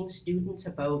 teaching students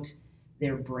about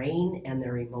their brain and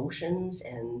their emotions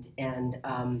and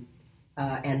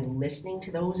listening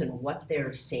to those and what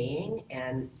they're saying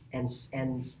and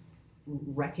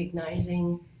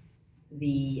recognizing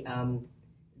the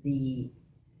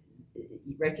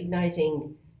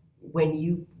recognizing when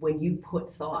you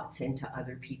put thoughts into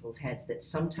other people's heads that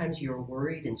sometimes you're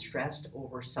worried and stressed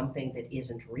over something that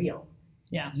isn't real.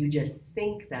 Yeah. You just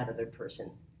think that other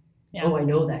person. Yeah. Oh, I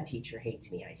know that teacher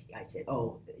hates me. I said,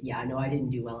 oh, yeah, I know I didn't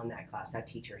do well in that class. That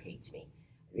teacher hates me.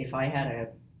 If I had a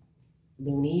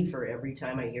loony for every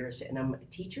time I hear it, and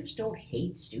teachers don't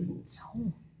hate students.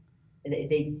 No.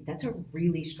 They that's a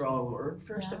really strong word,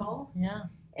 first of Yeah. all. Yeah.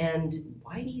 And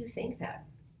why do you think that?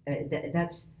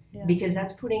 That's Yeah. because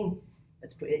that's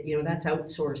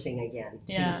outsourcing again.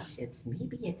 Too. Yeah. It's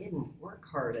maybe it didn't work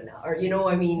hard enough, or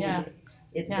I mean, Yeah.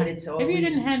 but it's always Maybe you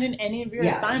didn't hand in any of your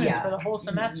Yeah, assignments yeah. for the whole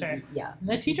semester. Yeah. And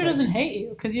the teacher But- doesn't hate you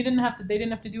because they didn't have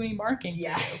to do any marking.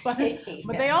 Yeah. But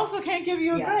they also can't give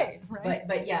you a Yeah. grade, right?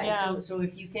 But yeah, Yeah. so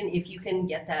if you can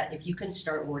get that, if you can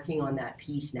start working on that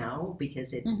piece now,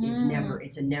 because it's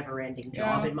Mhm. a never ending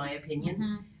job Yeah. in my opinion.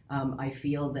 Mhm. I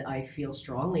feel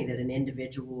strongly that an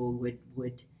individual would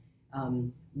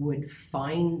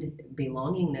find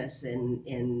belongingness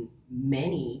in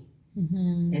many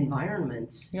Mhm.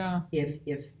 environments Yeah.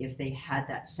 if they had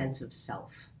that sense of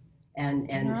self and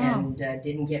Yeah.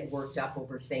 didn't get worked up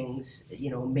over things,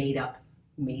 made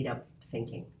up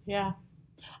thinking. Yeah.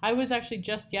 I was actually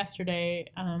just yesterday,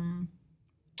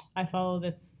 I follow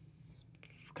this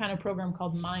kind of program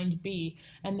called Mind Be,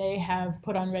 and they have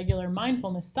put on regular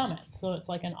mindfulness summits. So it's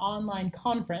like an online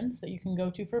conference that you can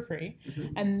go to for free.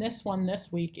 Mhm. And this one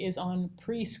this week is on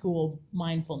preschool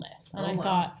mindfulness. And Oh, I wow.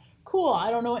 thought, cool,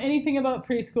 I don't know anything about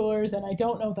preschoolers and I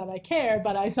don't know that I care,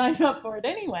 but I signed up for it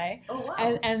anyway. Oh wow.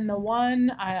 And the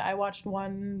one I watched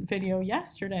one video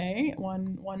yesterday,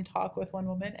 one talk with one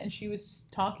woman, and she was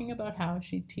talking about how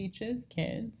she teaches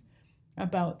kids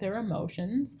about their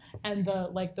emotions and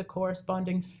the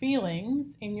corresponding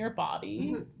feelings in your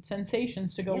body, Mhm.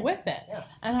 sensations to go Yes, with it. yeah.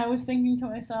 And I was thinking to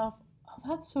myself, oh,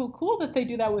 that's so cool that they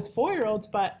do that with 4-year-olds,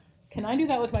 but can I do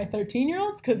that with my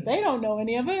 13-year-olds? Because they don't know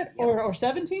any of it. Yep. Or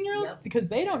 17-year-olds? Yep. Because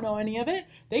they don't know any of it.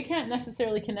 They can't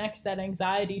necessarily connect that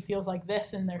anxiety feels like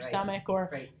this in their Right. stomach, or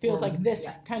Right. feels Or- like this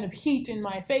yeah. kind of heat in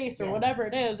my face, or Yes. whatever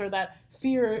it is, or that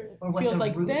fear Or what feels the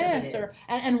like root of it this, or is.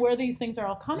 and where these things are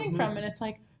all coming Mhm. from. And it's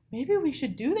like, maybe we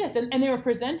should do this. And they were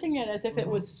presenting it as if it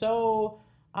Mhm. was so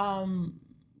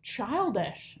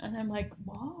childish. And I'm like,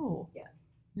 whoa. Yeah.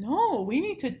 No, we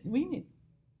need to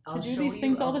I'll do show these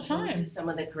things all I'll the show you time. some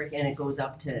of the curriculum, and it goes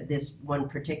up to this one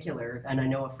particular, and I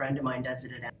know a friend of mine does it.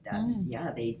 That's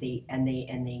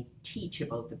they teach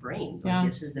about the brain. Like, Yeah.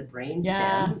 this is the brain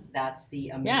Yeah. stem. That's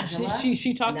the amygdala. Yeah,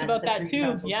 she talked and about that's that the too.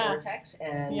 prefrontal Yeah. cortex,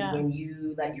 and Yeah. when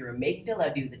you let your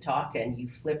amygdala do the talking, you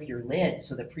flip your lid,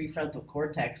 so the prefrontal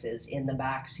cortex is in the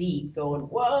back seat, going,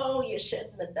 "Whoa, you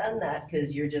shouldn't have done that,"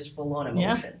 because you're just full on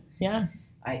emotion. Yeah.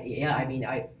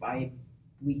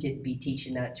 We could be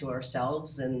teaching that to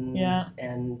ourselves, and Yeah.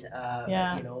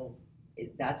 Yeah.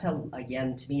 that's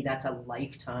to me that's a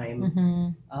lifetime Mm-hmm.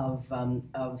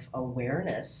 of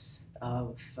awareness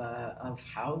of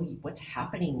what's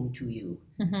happening to you,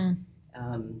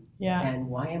 Mm-hmm. Yeah. and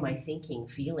why am I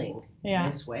feeling Yeah.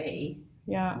 this way?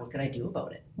 Yeah. What can I do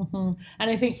about it? Mm-hmm. And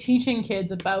I think teaching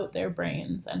kids about their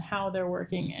brains and how they're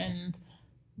working and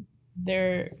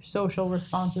their social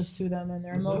responses to them and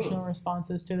their Mhm. emotional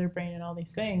responses to their brain and all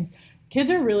these things. Kids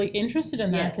are really interested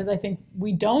in that Yes. because I think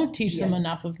we don't teach them Yes.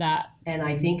 enough of that. And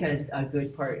I think a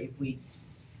good part, if we,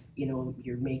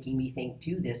 you're making me think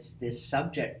too, this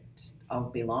subject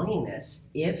of belongingness,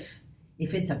 if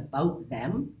it's about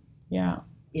them, Yeah.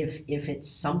 if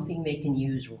it's something they can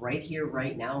use right here,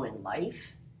 right now in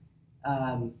life,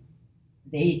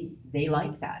 they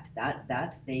like that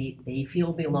they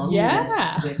feel belongingness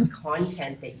Yeah. with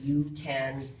content that you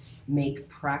can make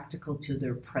practical to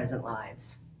their present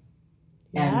lives.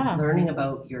 Yeah. And learning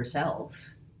about yourself,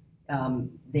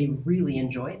 they really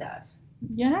enjoy that.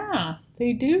 Yeah,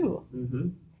 they do. Hmm.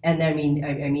 And I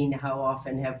mean, how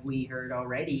often have we heard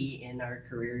already in our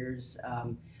careers,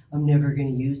 I'm never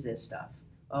going to use this stuff.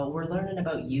 oh, we're learning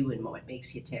about you and what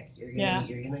makes you tick. You're gonna Yeah.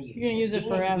 you're gonna use You're gonna use it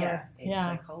forever.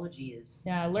 Psychology is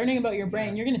Learning about your brain.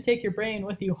 Yeah. You're gonna take your brain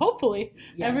with you, hopefully,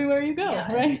 yeah, everywhere you go,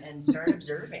 yeah, right? and start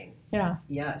observing.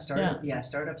 Yeah.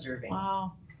 Start observing.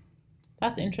 Wow,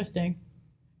 that's interesting.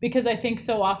 Because I think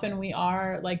so often we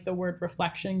are, like, the word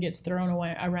reflection gets thrown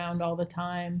away around all the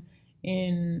time,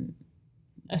 in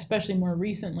especially more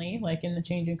recently, like in the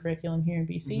change in curriculum here in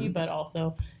BC, but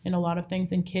also in a lot of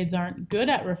things, and kids aren't good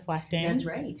at reflecting. That's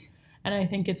right. And I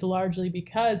think it's largely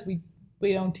because we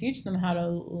don't teach them how to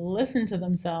listen to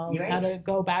themselves, Right. how to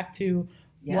go back to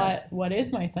what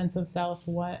is my sense of self,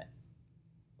 what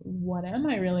am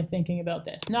I really thinking about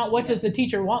this? Not what does the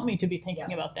teacher want me to be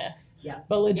thinking about this,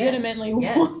 but legitimately,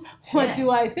 what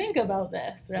do I think about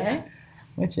this, right? Yeah.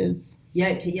 Which is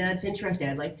that's interesting.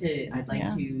 I'd like to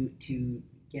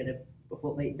get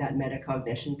like that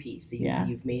metacognition piece that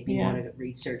you've made me want to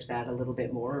research that a little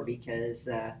bit more, because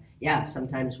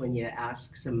sometimes when you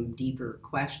ask some deeper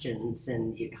questions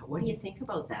and what do you think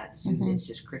about that, student, it's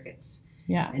just crickets.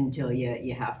 Until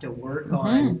you have to work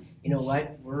on,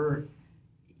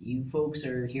 you folks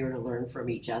are here to learn from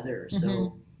each other.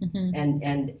 So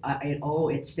and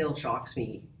it still shocks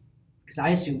me, because I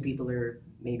assume people are,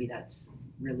 maybe that's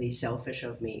really selfish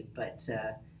of me, but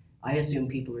I assume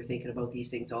people are thinking about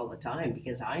these things all the time,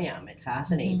 because I am. It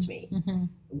fascinates me.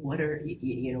 What are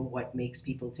what makes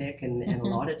people tick, and a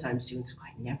lot of times students go,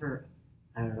 I've never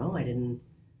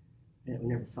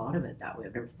thought of it that way.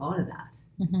 I've never thought of that.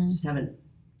 Just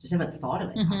haven't thought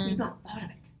of it. How have you not thought of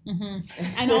it?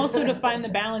 And also to find the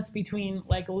balance between,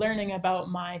 like, learning about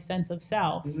my sense of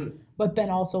self, but then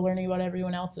also learning about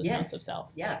everyone else's sense of self.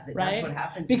 Yeah, right? That's what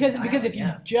happens. Because if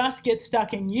you just get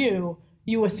stuck in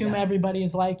you assume everybody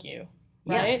is like you,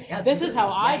 right? Yeah, this is how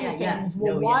I do things.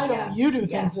 Well, why don't you do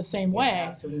things the same way?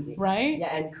 Absolutely. Right?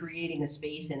 Yeah, and creating a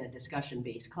space in a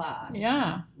discussion-based class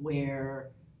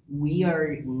where we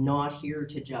are not here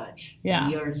to judge.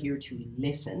 We are here to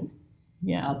listen.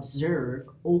 Observe,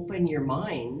 open your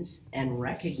minds, and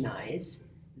recognize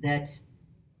that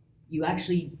you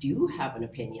actually do have an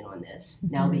opinion on this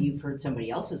now that you've heard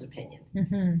somebody else's opinion.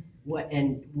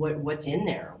 What's in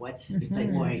there? It's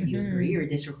like, well, you agree or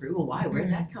disagree? Well, why?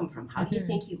 Where'd that come from? Why do you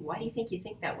think you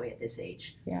think that way at this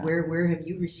age? Where have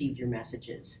you received your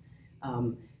messages?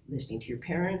 Listening to your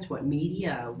parents, what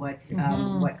media, what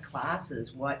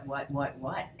classes, what,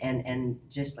 and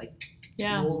just like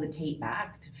roll the tape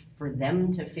back for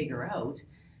them to figure out,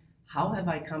 how have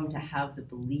I come to have the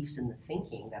beliefs and the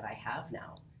thinking that I have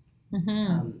now.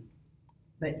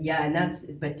 That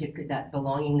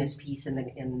belongingness piece in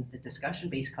the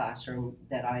discussion-based classroom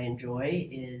that I enjoy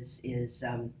is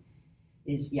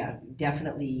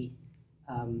definitely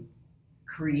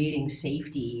creating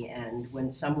safety, and when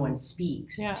someone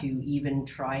speaks, to even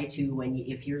try to,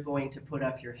 if you're going to put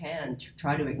up your hand, to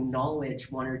try to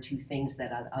acknowledge one or two things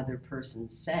that other person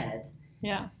said,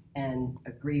 and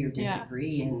agree or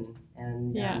disagree, and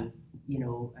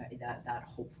that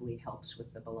hopefully helps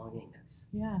with the belongingness.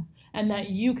 And that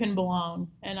you can belong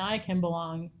and I can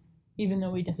belong, even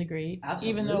though we disagree. Absolutely.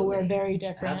 Even though we're very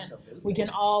different. Absolutely. We can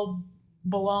all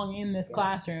belong in this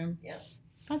classroom.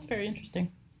 That's very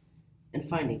interesting. And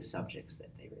finding subjects that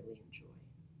they really enjoy.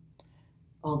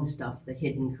 All the stuff, the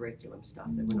hidden curriculum stuff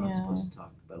that we're not supposed to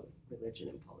talk about, religion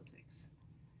and politics.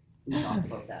 We talk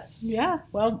about that.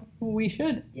 Well, we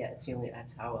should.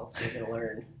 That's how else we're going to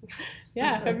learn.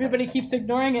 If everybody keeps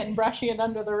ignoring it and brushing it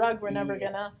under the rug, we're never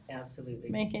going to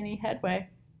make any headway.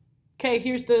 Okay,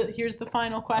 here's the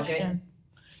final question. Okay.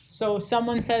 So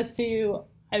someone says to you,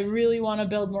 I really want to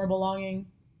build more belonging.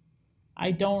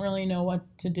 I don't really know what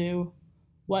to do.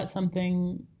 What's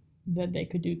something that they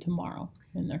could do tomorrow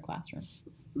in their classroom?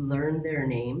 Learn their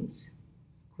names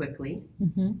quickly.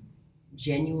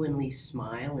 Genuinely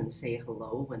smile and say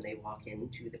hello when they walk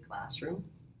into the classroom.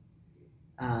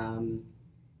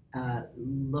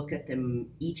 Look at them,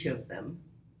 each of them.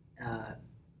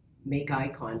 Make eye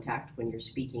contact when you're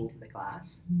speaking to the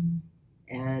class.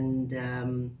 And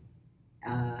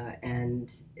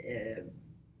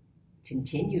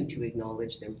continue to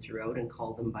acknowledge them throughout and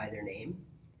call them by their name.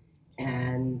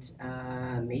 And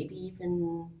maybe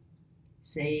even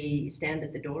stand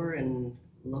at the door and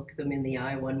look them in the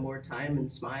eye one more time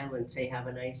and smile and say, have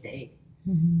a nice day.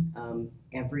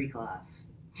 Every class.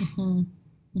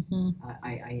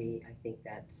 I think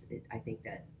that's it. I think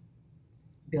that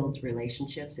builds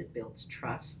relationships, it builds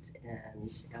trust,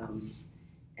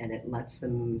 and it lets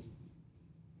them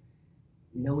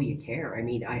know you care. I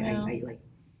mean, I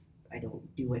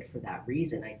don't do it for that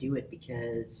reason. I do it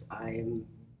because I'm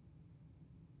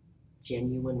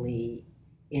genuinely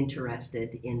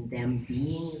interested in them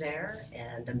being there,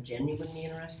 and I'm genuinely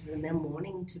interested in them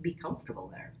wanting to be comfortable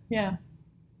there. Yeah.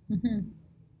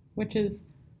 Which is,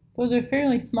 those are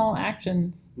fairly small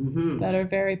actions that are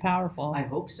very powerful. I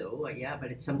hope so, yeah, but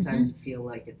it's sometimes feel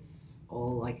like it's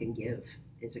all I can give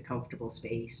is a comfortable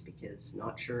space, because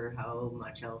not sure how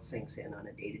much else sinks in on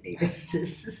a day-to-day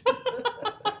basis.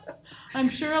 I'm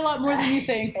sure a lot more than you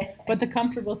think, but the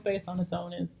comfortable space on its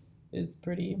own is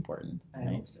pretty important. I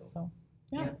hope so.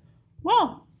 Yeah.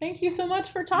 Well, thank you so much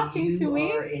for talking to me.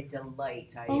 You are a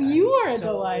delight. You are a so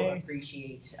delight.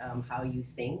 Appreciate how you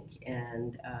think,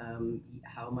 and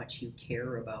how much you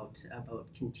care about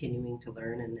continuing to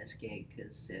learn in this gig,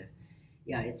 because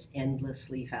it's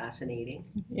endlessly fascinating.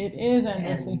 It is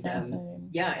endlessly fascinating.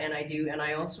 And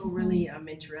I also really am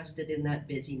interested in that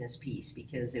busyness piece,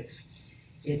 because if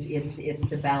it's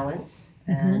the balance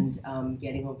and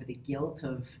getting over the guilt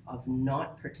of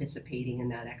not participating in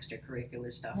that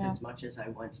extracurricular stuff as much as I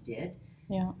once did.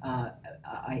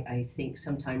 I think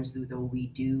sometimes though we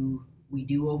do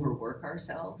overwork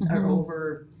ourselves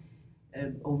or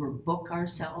overbook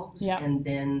ourselves, and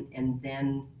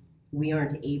then we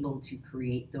aren't able to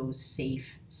create those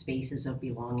safe spaces of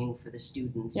belonging for the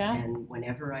students. And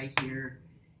whenever I hear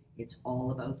it's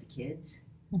all about the kids,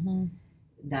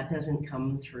 that doesn't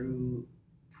come through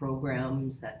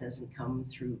programs, that doesn't come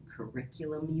through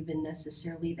curriculum even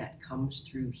necessarily, that comes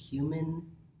through human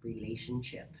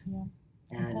relationship.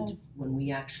 And when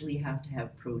we actually have to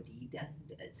have Pro-D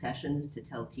sessions to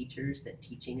tell teachers that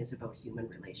teaching is about human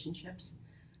relationships,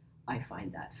 I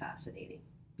find that fascinating,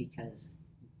 because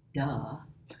duh.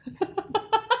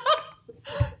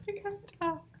 It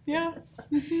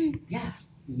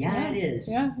is.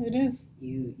 Yeah, it is.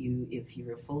 You if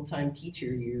you're a full-time teacher,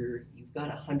 you've got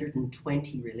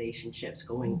 120 relationships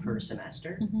going per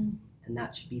semester, and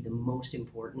that should be the most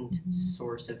important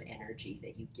source of energy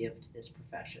that you give to this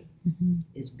profession.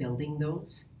 Is building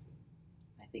those.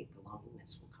 I think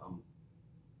belongingness will come.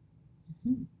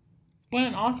 What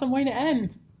an awesome way to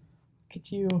end. Look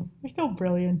at you. You're so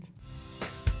brilliant.